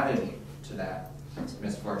 Added to that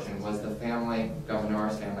misfortune was the family,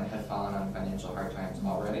 Governor's family, had fallen on financial hard times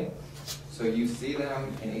already. So you see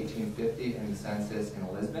them in 1850 in the census in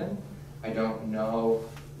Lisbon. I don't know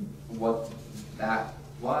what that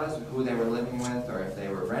was, who they were living with, or if they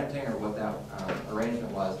were renting, or what that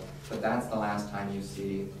arrangement was, but that's the last time you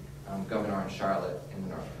see Governor and Charlotte in the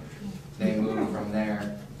North Country. They moved from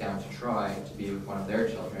there down to Troy to be with one of their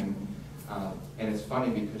children. And it's funny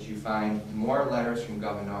because you find more letters from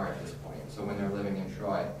Governor at this point, so when they're living in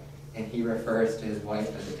Troy, and he refers to his wife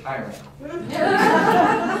as a tyrant.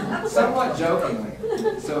 Somewhat jokingly.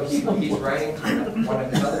 So he's writing to one of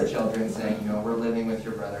his other children saying, you know, we're living with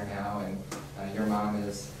your brother now, and your mom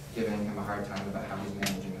is giving him a hard time about how he's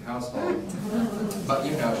managing the household. But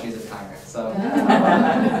you know she's a tyrant, so.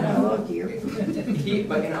 Oh dear.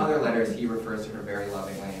 But in other letters, he refers to her very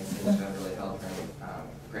lovingly and seems to have really held her in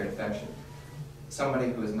great affection.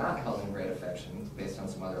 Somebody who is not held in great affection, based on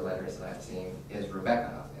some other letters that I've seen, is Rebecca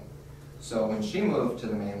Ogden. So when she moved to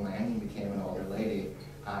the mainland and became an older lady,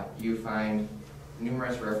 you find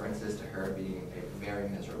numerous references to her being a very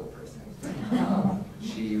miserable person.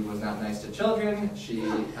 She was not nice to children. She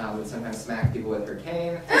would sometimes smack people with her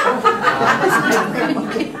cane.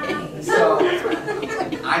 So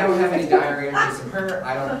I don't have any dire images of her.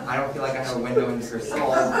 I don't feel like I have a window into her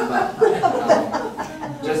soul. But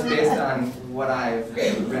just based on what I've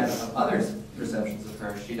read of others' perceptions of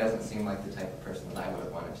her, she doesn't seem like the type of person that I would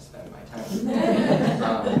have wanted to spend my time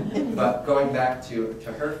with. But going back to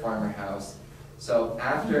her farmer house. So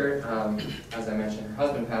after, as I mentioned, her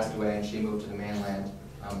husband passed away and she moved to the mainland,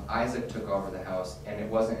 Isaac took over the house, and it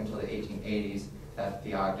wasn't until the 1880s that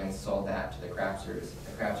the Ogdens sold that to the Crapsers.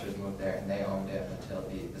 The Crapsers moved there and they owned it until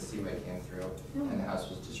the seaway came through and the house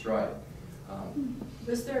was destroyed.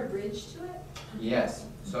 Was there a bridge to it? Yes,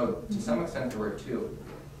 so to some extent there were two.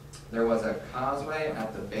 There was a causeway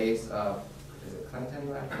at the base of, is it Clinton?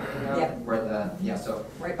 Yeah. Where the, so.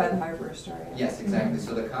 Right by the hardware store. Yeah. Yes, exactly.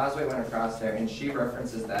 So the causeway went across there, and she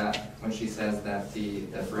references that when she says that the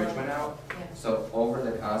bridge went out. Yeah. So over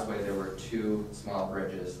the causeway there were two small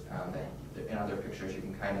bridges that in other pictures you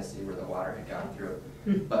can kind of see where the water had gone through.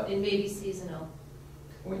 But And maybe seasonal.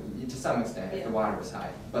 to some extent, if Yeah. the water was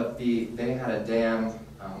high. But they had a dam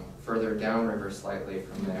further downriver slightly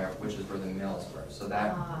from there, which is where the mills were. So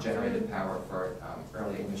that generated power for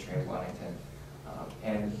early industry in Waddington.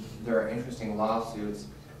 And there are interesting lawsuits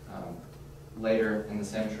later in the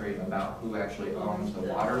century about who actually owns the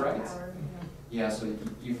water rights. Yeah, so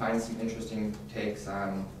you find some interesting takes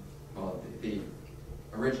on, well, the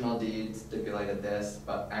original deed stipulated this,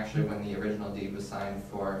 but actually when the original deed was signed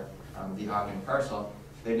for the Ogden parcel,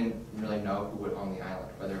 they didn't really know who would own the island,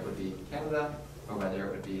 whether it would be Canada or whether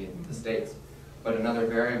it would be the States. But another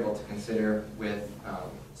variable to consider with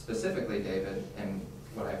specifically David and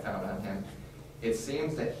what I found on him, it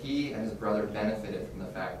seems that he and his brother benefited from the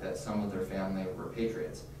fact that some of their family were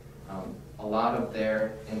patriots. A lot of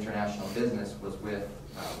their international business was with,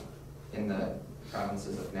 in the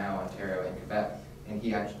provinces of now Ontario and Quebec, and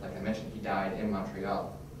he actually, like I mentioned, he died in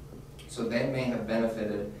Montreal. So they may have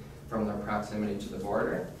benefited from their proximity to the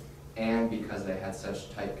border, and because they had such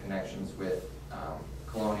tight connections with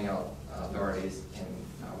colonial authorities in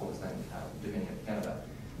what was then Dominion of Canada.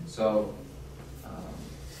 So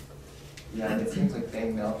yeah, it seems like they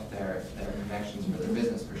milked their connections for their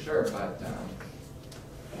business for sure, but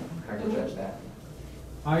hard to judge that.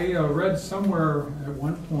 I read somewhere at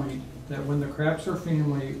one point that when the Crapser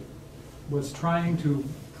family was trying to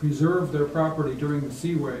preserve their property during the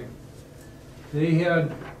Seaway, they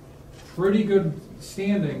had pretty good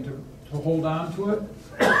standing to hold on to it,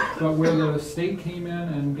 but where the state came in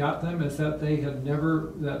and got them is that they had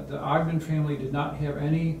never, that the Ogden family did not have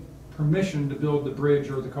any permission to build the bridge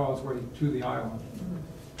or the causeway to the island.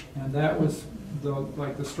 And that was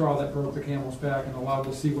the straw that broke the camel's back and allowed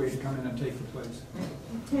the Seaway to come in and take the place.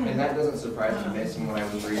 And that doesn't surprise me based on what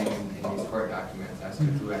I was reading in these court documents as to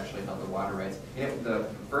who actually held the water rights. The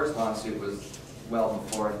first lawsuit was well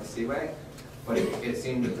before the Seaway, but it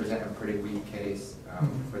seemed to present a pretty weak case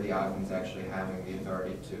for the Ogdens actually having the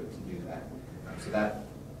authority to do that. So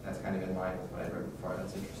that's kind of in line with what I read before.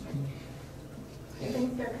 That's interesting. I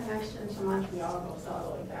think their connection to Montreal goes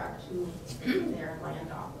all the way back to their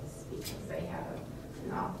land office, because they had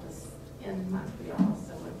an office in Montreal.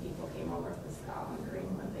 So when people came over from Scotland or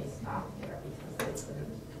England, they stopped there because they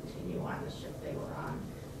couldn't continue on the ship they were on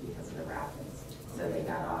because of the rapids. So they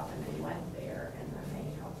got off and they went there, and then they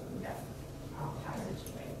helped them get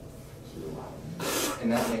passageway to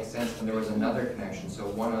And that makes sense. And there was another connection. So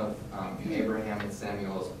one of Abraham and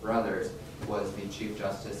Samuel's brothers was the Chief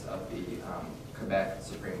Justice of the Quebec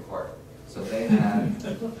Supreme Court. So they had,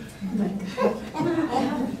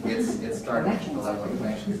 it started with the level of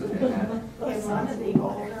connections that they had. In one of the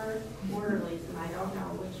older quarterlies, and I don't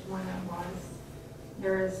know which one it was,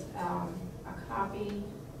 there is a copy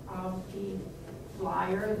of the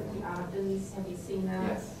flyer that the Ogdens, have you seen that?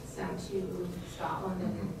 Yes. Sent to Scotland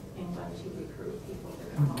and England to recruit people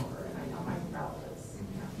to come over, and I know my relatives.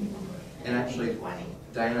 And actually, 20.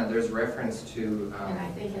 Diana, there's reference to, And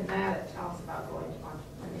I think in that it tells about going to Montreal,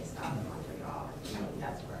 when they stopped in Montreal. I mean,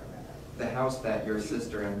 that's where I read it. the house that your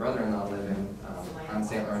sister and brother-in-law live in on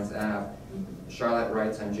St. Lawrence Ave. Charlotte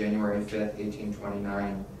writes on January 5th,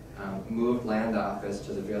 1829, moved land office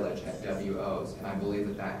to the village at W.O.'s, and I believe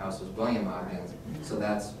that that house was William Ogden's. So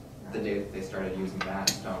that's the day that they started using that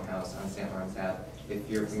stone house on St. Lawrence Ave. If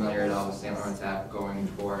you're familiar at all with St. Lawrence Ave going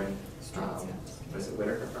toward, what is it,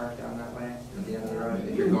 Whitaker Park down that way at the end of the road?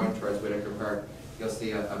 If you're going towards Whitaker Park, you'll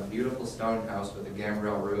see a beautiful stone house with a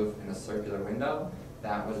gambrel roof and a circular window.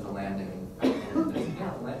 That was the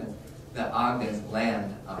the Ogden's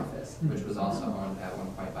land office, which was also owned at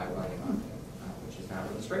one point by William Ogden, which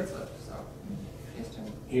straight slip, so. Yes, Tim.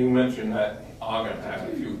 You mentioned that Ogden had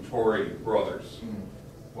a few Tory brothers. Mhm.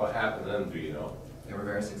 What happened to them, do you know? They were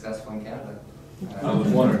very successful in Canada. I was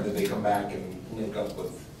wondering, did they come back and link up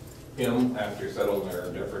with him after settling their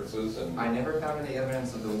differences? And I never found any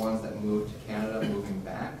evidence of the ones that moved to Canada moving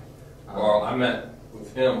back. Well, I meant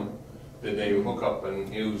with him, did they hook up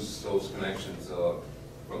and use those connections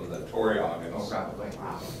from the Tory Ogdens? Oh, probably.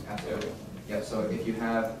 Absolutely. Yep, so if you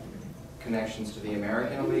have connections to the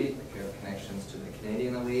American elite, if you have connections to the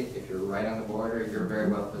Canadian elite, if you're right on the border, you're very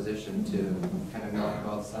well positioned to kind of know on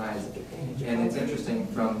both sides. And it's interesting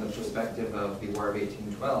from the perspective of the War of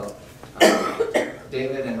 1812.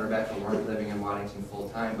 David and Rebecca weren't living in Waddington full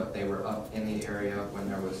time, but they were up in the area when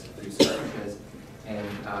there was a few skirmishes. And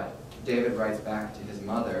David writes back to his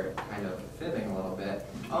mother, kind of fibbing a little bit,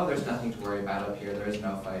 "Oh, there's nothing to worry about up here. There is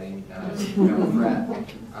no fighting, no threat."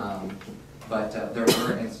 But there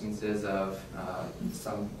were instances of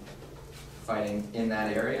some fighting in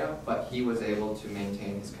that area, but he was able to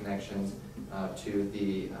maintain his connections to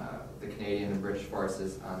the Canadian and British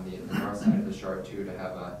forces on the north side of the shore too, to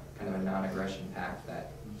have a kind of a non-aggression pact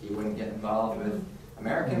that he wouldn't get involved with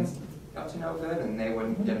Americans up to no good, and they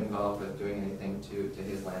wouldn't get involved with doing anything to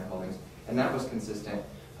his land holdings. And that was consistent.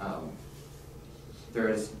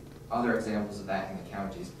 There's other examples of that in the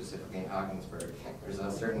county, specifically in Ogdensburg. There's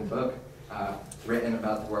a certain book written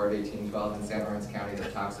about the War of 1812 in St. Lawrence County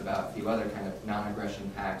that talks about a few other kind of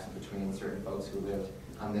non-aggression pacts between certain folks who lived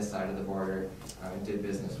on this side of the border and did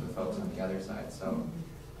business with folks on the other side. So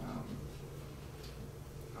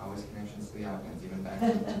always connections to the Ogdens, even back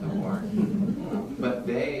to the war. But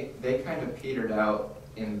they kind of petered out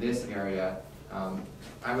in this area.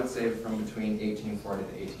 I would say from between 1840 to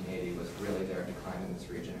 1880 was really their decline in this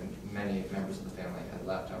region, and many members of the family had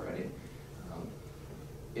left already.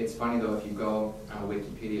 It's funny though, if you go on a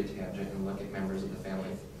Wikipedia tangent and look at members of the family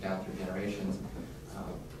down through generations,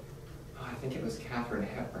 I think it was Catherine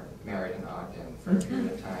Hepburn married in Ogden for a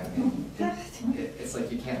period of time. And it's like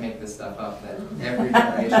you can't make this stuff up, that every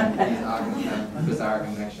generation these Ogdens have bizarre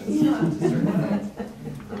connections to certain things.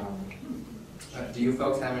 Do you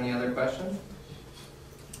folks have any other questions?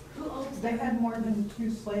 They had more than 2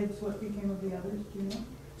 slaves. What became of the others? Do you know?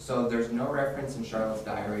 So there's no reference in Charlotte's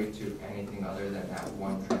diary to anything other than that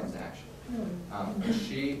one transaction.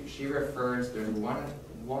 She refers, there's one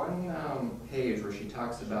page where she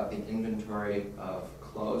talks about the inventory of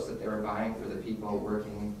clothes that they were buying for the people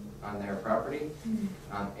working on their property.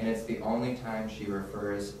 And it's the only time she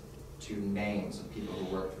refers to names of people who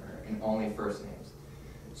worked for her, and only first names.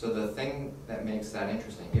 So the thing that makes that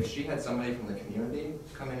interesting, if she had somebody from the community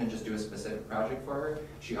come in and just do a specific project for her,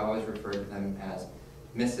 she always referred to them as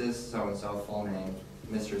Mrs. So-and-so full name,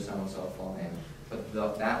 Mr. So-and-so full name.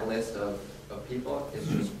 But that list of people is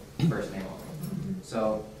just first name only.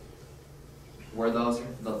 So were those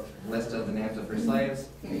the list of the names of her slaves?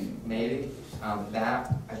 Maybe.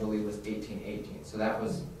 That, I believe, was 1818. So that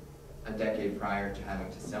was a decade prior to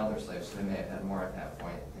having to sell their slaves. So they may have had more at that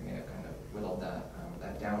point. They may have kind of whittled that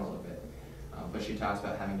down a little bit. But she talks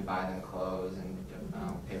about having to buy them clothes and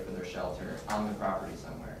pay for their shelter on the property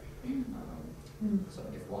somewhere. So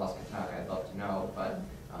if Wallace could talk, I'd love to know, but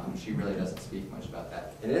she really doesn't speak much about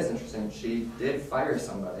that. It is interesting, she did fire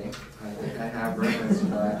somebody. I think I have reference to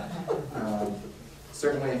that.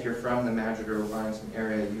 Certainly if you're from the Madrid or Waddington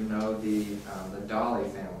area, you know the Dolly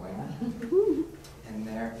family. And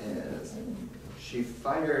there is, she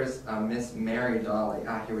fires Miss Mary Dolly.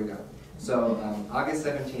 Here we go. So August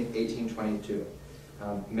 17th, 1822.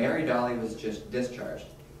 Mary Dolly was just discharged.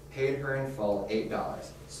 Paid her in full $8.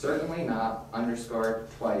 Certainly not, underscored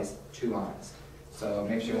twice, too honest. So it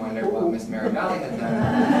makes you wonder what Miss Mary Dolly had done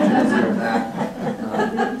to deserve that.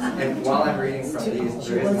 And while I'm reading from these,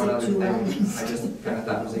 there is one other thing I just kind of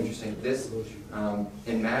thought was interesting. This,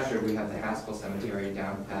 in Madrid, we have the Haskell Cemetery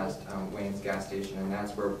down past Wayne's gas station, and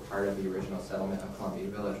that's where part of the original settlement of Columbia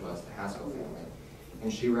Village was, the Haskell family.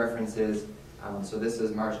 And she references, so this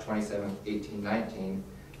is March 27th, 1819,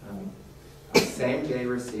 same day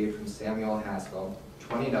received from Samuel Haskell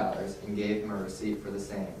 $20 and gave him a receipt for the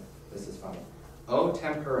same. This is funny. O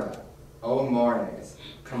tempora, O mores,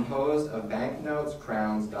 composed of banknotes,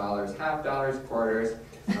 crowns, dollars, half dollars, quarters,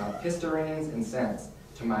 pistorenes, and cents,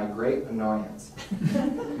 to my great annoyance.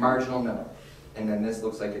 Marginal note. And then this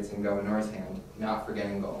looks like it's in Governor's hand, not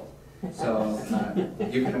forgetting gold. So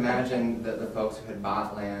you can imagine that the folks who had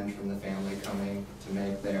bought land from the family coming to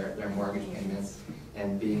make their mortgage payments,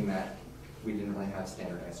 and being that we didn't really have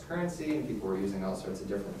standardized currency and people were using all sorts of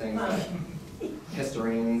different things like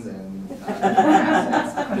pistorenes and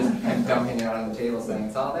assets, just kind of dumping it out on the table saying,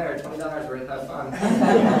 it's all there, $20 worth, have fun.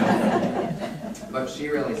 But she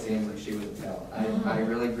really seems like she would tell. I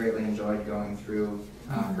really greatly enjoyed going through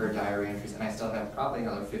her diary entries, and I still have probably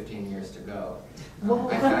another 15 years to go.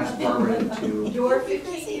 I fast forwarded to... Your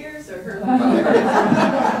 15 years or her?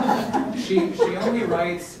 She only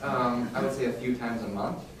writes, I would say, a few times a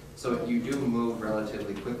month. So you do move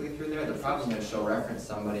relatively quickly through there. The problem is she'll reference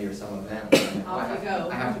somebody or some event. Off you go.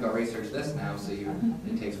 I have to go research this now, so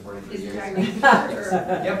it takes 43 Is years. it diary?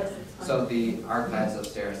 Yep. So the archives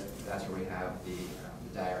upstairs, that's where we have the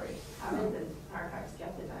diary. How did the archives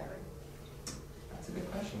get the diary? That's a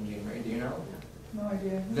good question, Jean Marie. Do you know? No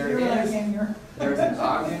idea. There's an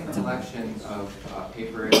Ogden collection of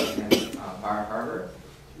papers in Bar Harbor.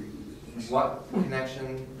 What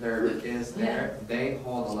connection there is there? They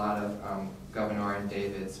hold a lot of Governor and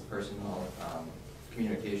David's personal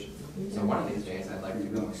communication. So one of these days I'd like to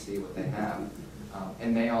go and see what they have.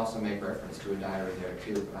 And they also make reference to a diary there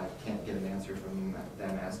too, but I can't get an answer from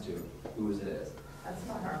them as to whose it is. That's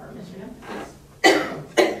Bar Harbor, Michigan.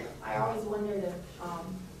 Yes. I always wondered if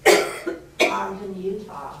Ogden,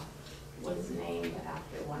 Utah was named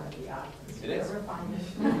after one of the Ogdens. It is. Did you ever find it?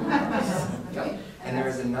 Yep. And there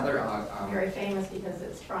is another very famous because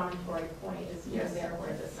its promontory point is near Yes. there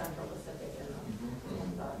where the Central Pacific and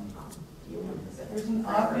the Union Pacific. There's an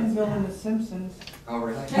Ogdenville in The Simpsons. Oh,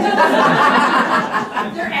 really?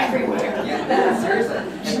 They're everywhere. Yeah, seriously.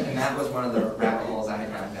 And that was one of the rabbit holes I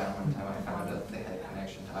had gone down one time. I found out they had a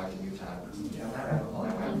connection to Ogden, Utah. You know, that rabbit hole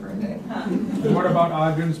I went for a day. And what about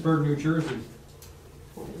Ogdensburg, New Jersey?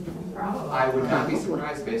 I would not be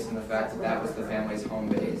surprised based on the fact that that was the family's home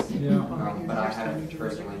base. Yeah. But I haven't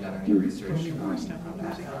personally done any research on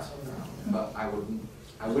that. But I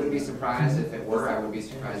wouldn't be surprised if it were. I would be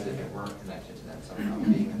surprised if it weren't connected to them somehow,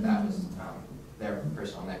 being that was their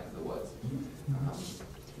personal neck of the woods.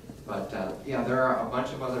 Yeah, there are a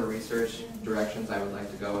bunch of other research directions I would like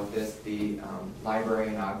to go with this. The library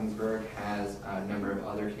in Ogdensburg has a number of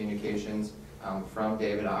other communications from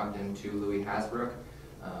David Ogden to Louis Hasbrook,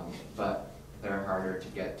 but they're harder to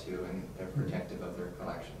get to and they're protective of their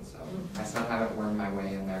collection. So I still haven't wormed my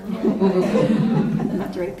way in there quite yet.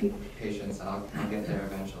 That's right, Pete. Patience, I'll get there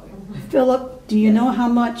eventually. Philip, do you know how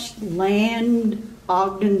much land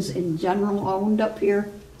Ogdens in general owned up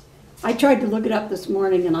here? I tried to look it up this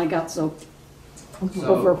morning and I got so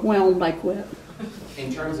overwhelmed I quit.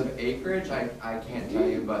 In terms of acreage, I can't tell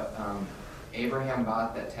you, but Abraham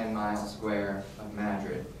bought that 10-mile square of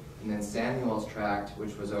Madrid, and then Samuel's tract,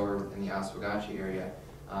 which was over in the SLCHA area,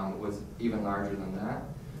 was even larger than that.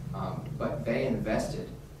 But they invested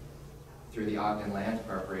through the Ogden Land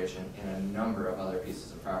Corporation in a number of other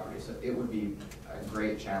pieces of property. So it would be a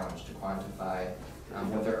great challenge to quantify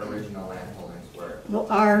what their original land holdings were.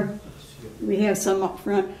 Well, we have some up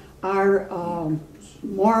front. Our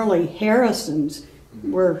Morley Harrisons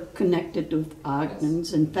were connected with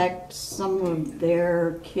Ogdens. In fact, some of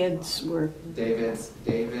their kids were... David's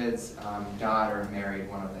daughter married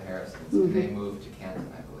one of the Harrisons, and they moved to Canton,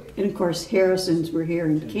 I believe. And of course, Harrisons were here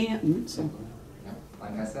in Canton. So. Yeah,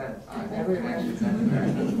 like I said, I have connections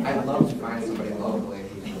everywhere. I'd love to find somebody locally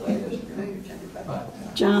who's related.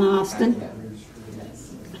 But, John Austin.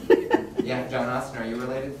 Yeah, John Austin, are you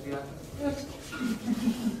related to you?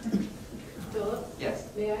 Philip? Yes.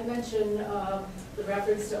 May I mention the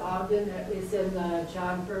reference to Ogden that is in the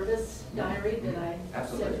John Purvis diary that I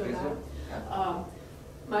sent you about?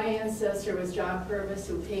 My ancestor was John Purvis,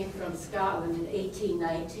 who came from Scotland in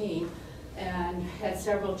 1819 and had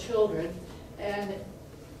several children. And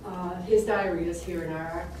his diary is here in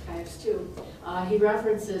our archives too. He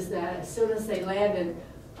references that as soon as they landed,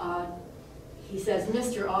 he says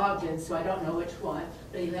Mr. Ogden, so I don't know which one,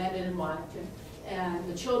 but he landed in Waddington. And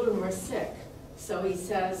the children were sick. So he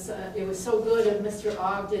says, it was so good of Mr.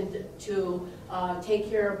 Ogden to take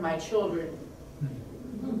care of my children,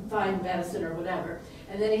 find medicine or whatever.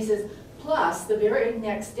 And then he says, plus, the very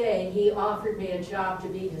next day, he offered me a job to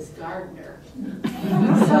be his gardener.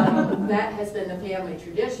 So that has been the family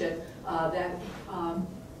tradition, that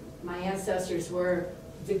my ancestors were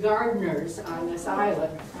the gardeners on this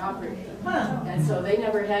island property. And so they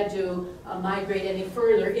never had to migrate any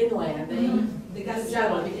further inland. They got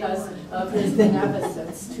settled because of his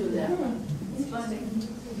beneficence to them.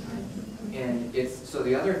 And so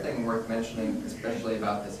the other thing worth mentioning, especially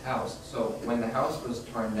about this house, so when the house was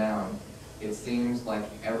torn down, it seems like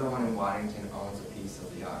everyone in Waddington owns a piece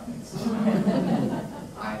of the Ogdens.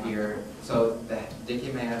 I hear, so the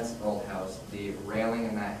Dickie Man's old house, the railing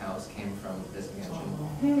in that house came from this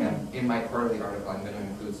mansion. And in my quarterly article, I'm going to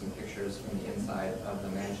include some pictures from the inside of the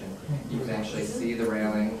mansion. You can actually see the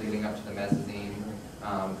railing leading up to the mezzanine.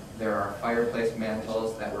 There are fireplace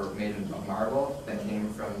mantles that were made of marble that came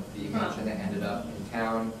from the mansion that ended up in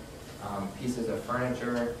town. Pieces of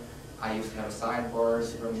furniture. I used to have a sideboard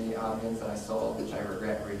from the Ogdens that I sold, which I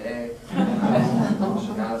regret every day.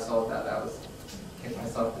 Should not have sold that. That was kick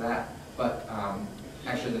myself for that. But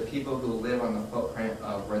actually, the people who live on the footprint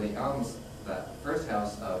of where the Elms, that first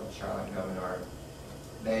house of Charlotte and Governor,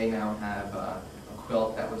 they now have a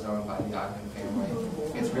quilt that was owned by the Ogden family.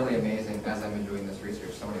 It's really amazing. As I've been doing this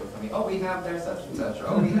research, somebody will tell me, "Oh, we have their such and such," or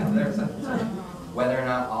 "Oh, we have their such and such." Whether or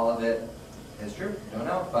not all of it is true, I don't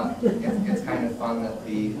know, but it's kind of fun that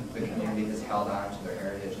the community has held on to their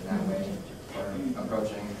heritage in that way for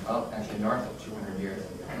approaching, well, actually north of 200 years.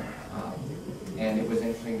 And it was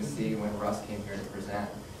interesting to see when Russ came here to present,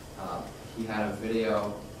 he had a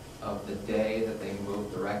video of the day that they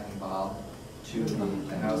moved the wrecking ball to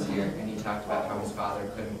the house here, and he talked about how his father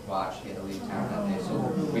couldn't watch, he had to leave town that day. So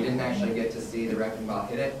we didn't actually get to see the wrecking ball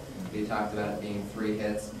hit it. He talked about it being 3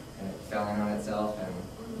 hits, and it fell in on itself, and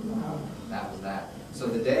that was that. So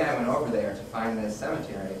the day I went over there to find this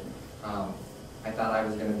cemetery, I thought I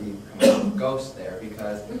was going to become a ghost there,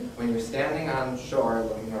 because when you're standing on shore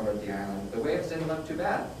looking over at the island, the waves didn't look too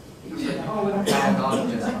bad. Oh, it'll kayak off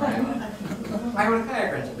just fine. I run a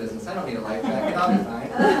kayak rental business. I don't need a life jacket. I'll be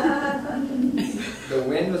fine. The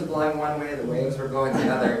wind was blowing one way, the waves were going the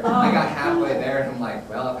other. I got halfway there, and I'm like,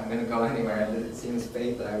 well, if I'm going to go anywhere, it seems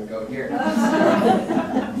fate that I would go here.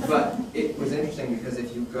 But it was interesting because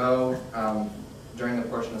if you go during the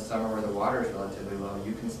portion of summer where the water is relatively low,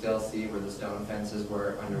 you can still see where the stone fences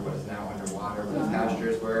were under what is now underwater, where the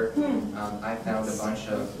pastures were. I found a bunch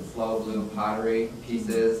of flow blue pottery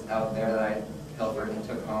pieces out there that I pilfered and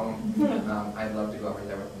took home. I'd love to go over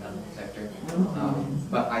there with the metal detector.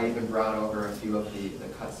 But I even brought over a few of the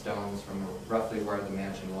cut stones from roughly where the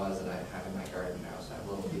mansion was that I have in my garden now. So I have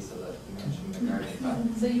a little piece of the mansion in the garden. But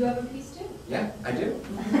So you have a piece too? yeah, I do.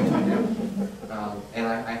 I do. And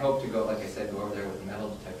I hope to go, like I said, go over there with a metal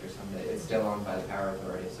detector someday. It's still owned by the Power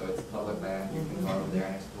Authority, so it's public land. You can go over there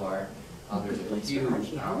and explore. There's a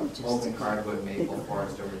huge open hardwood maple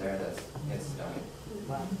forest over there it's stunning.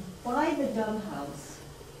 Why the dove house?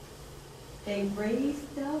 They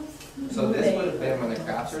raised doves? So this would have been when the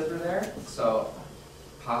crafters were there, so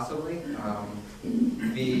possibly.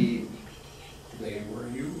 They were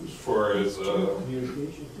used for as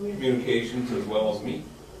communications as well as meat.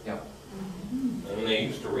 Yep. And they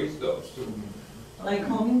used to raise doves too. Like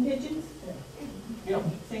homing pigeons? Yeah.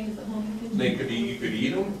 Same as the homing pigeons? You could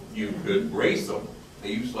eat them, you could race them.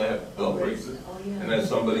 They used to have dove races. Oh, yeah. And as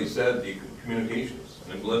somebody said, you could communications.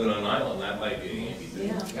 And living on an island, that might be a handy thing.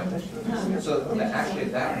 Yeah. So actually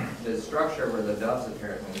the structure where the doves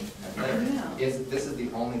apparently have lived this is the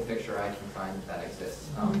only picture I can find that exists.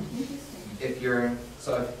 If you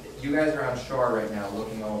guys are on shore right now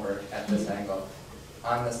looking over at this angle,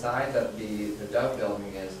 on the side that the dove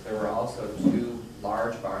building is, there were also 2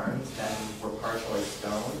 large barns that were partially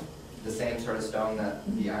stone, the same sort of stone that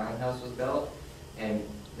the island house was built. And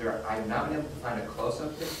I've not been able to find a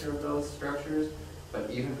close-up picture of those structures, but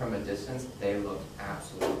even from a distance, they look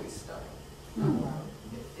absolutely stunning.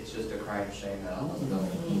 It's just a crying shame that all those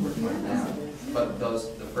buildings were torn down. But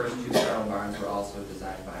the first 2 stone barns were also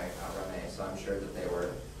designed by Rene, so I'm sure that they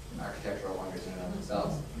were architectural wonders in and of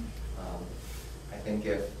themselves. I think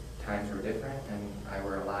if times were different and I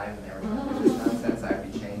were alive and they were doing this nonsense,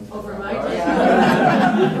 I'd be chained to the Over front my door.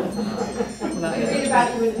 I read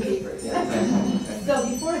about you in the papers. So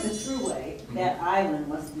before the thruway, that island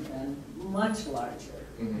must have been much larger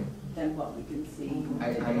than what we can see.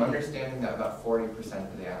 I'm understanding that about 40%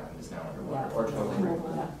 of the island is now underwater, or totally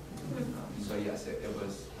underwater. So yes, it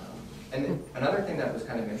was. And another thing that was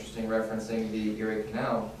kind of interesting, referencing the Erie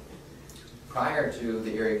Canal, prior to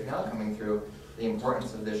the Erie Canal coming through, the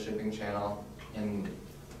importance of this shipping channel in the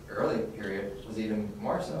early period was even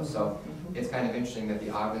more so. So it's kind of interesting that the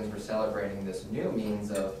Ogdens were celebrating this new means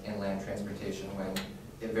of inland transportation when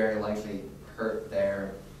it very likely hurt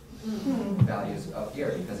their values up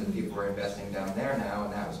here, because if people were investing down there now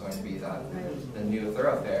and that was going to be the new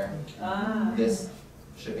thoroughfare, this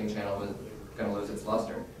shipping channel was going to lose its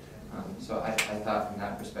luster. So I thought from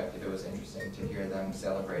that perspective it was interesting to hear them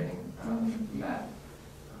celebrating that.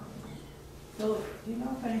 So, do you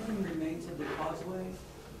know if anything remains of the causeway?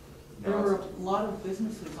 No. There were a lot of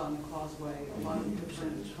businesses on the causeway, a lot of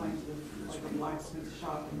different kinds of, like a blacksmith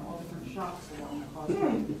shop and all different shops along the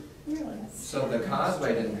causeway. Really? So the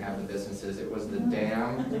causeway didn't have the businesses, it was the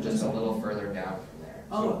dam just a little further down from there.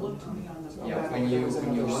 Oh, it looked to me on the. Yeah, when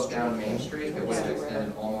you look down Main Street, it would have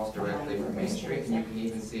extended almost directly from Main Street, and you can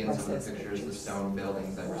even see in some of the pictures the stone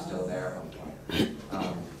buildings that were still there at one point.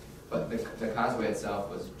 But the causeway itself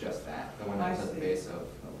was just that, the one that was at the base of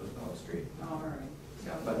Oak Street. All right.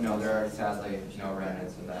 Yeah, but no, there are sadly no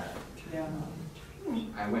remnants of that. Yeah.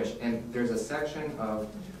 I wish. And there's a section of,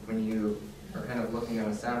 when you are kind of looking at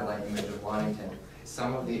a satellite image of Waddington,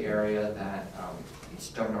 some of the area that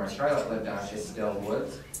Governor Charlotte lived on is still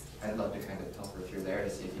woods. I'd love to kind of filter through there to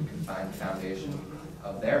see if you can find the foundation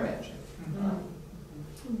of their mansion.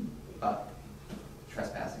 But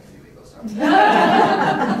trespassing is illegal, so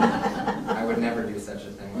I would never do such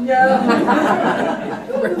a thing. There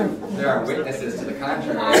are witnesses to the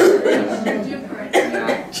contrary.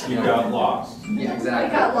 Yeah. You got lost. Yeah, exactly. I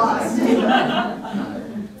got lost.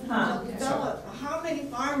 So, How many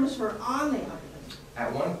farms were on the island?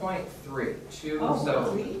 at one point, two. Oh,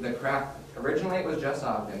 So three? the craft, originally it was just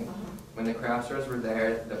Ogden. When the craft stores were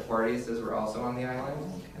there, the Porteouses were also on the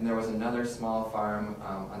island, and there was another small farm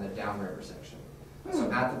on the downriver section. So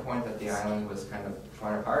at the point that the island was kind of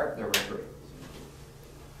torn apart, there were 3.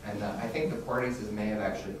 And I think the Porteouses may have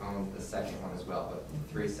actually owned the second one as well, but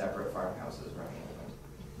 3 separate farmhouses were on the island.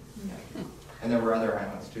 Yeah. And there were other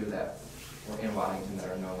islands too that were in Waddington that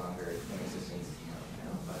are no longer in existence now.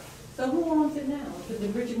 But So who owns it now? Is it the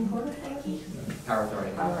Bridge and Quarter? Power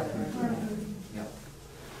Authority. Power Authority. Yep.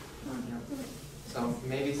 So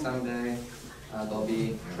maybe someday there'll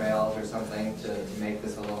be trails or something to make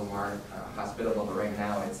this a little more hospitable, but right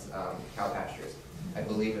now it's cow pastures. I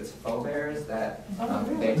believe it's Faubourgs that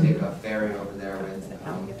they take a ferry over there with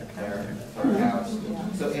their cows.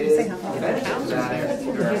 So it is eventually that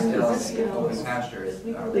there are still open pastures.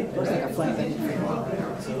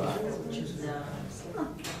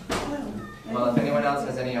 Well, if anyone else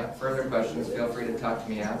has any further questions, feel free to talk to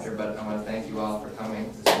me after, but I want to thank you all for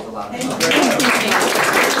coming. This was a lot of fun.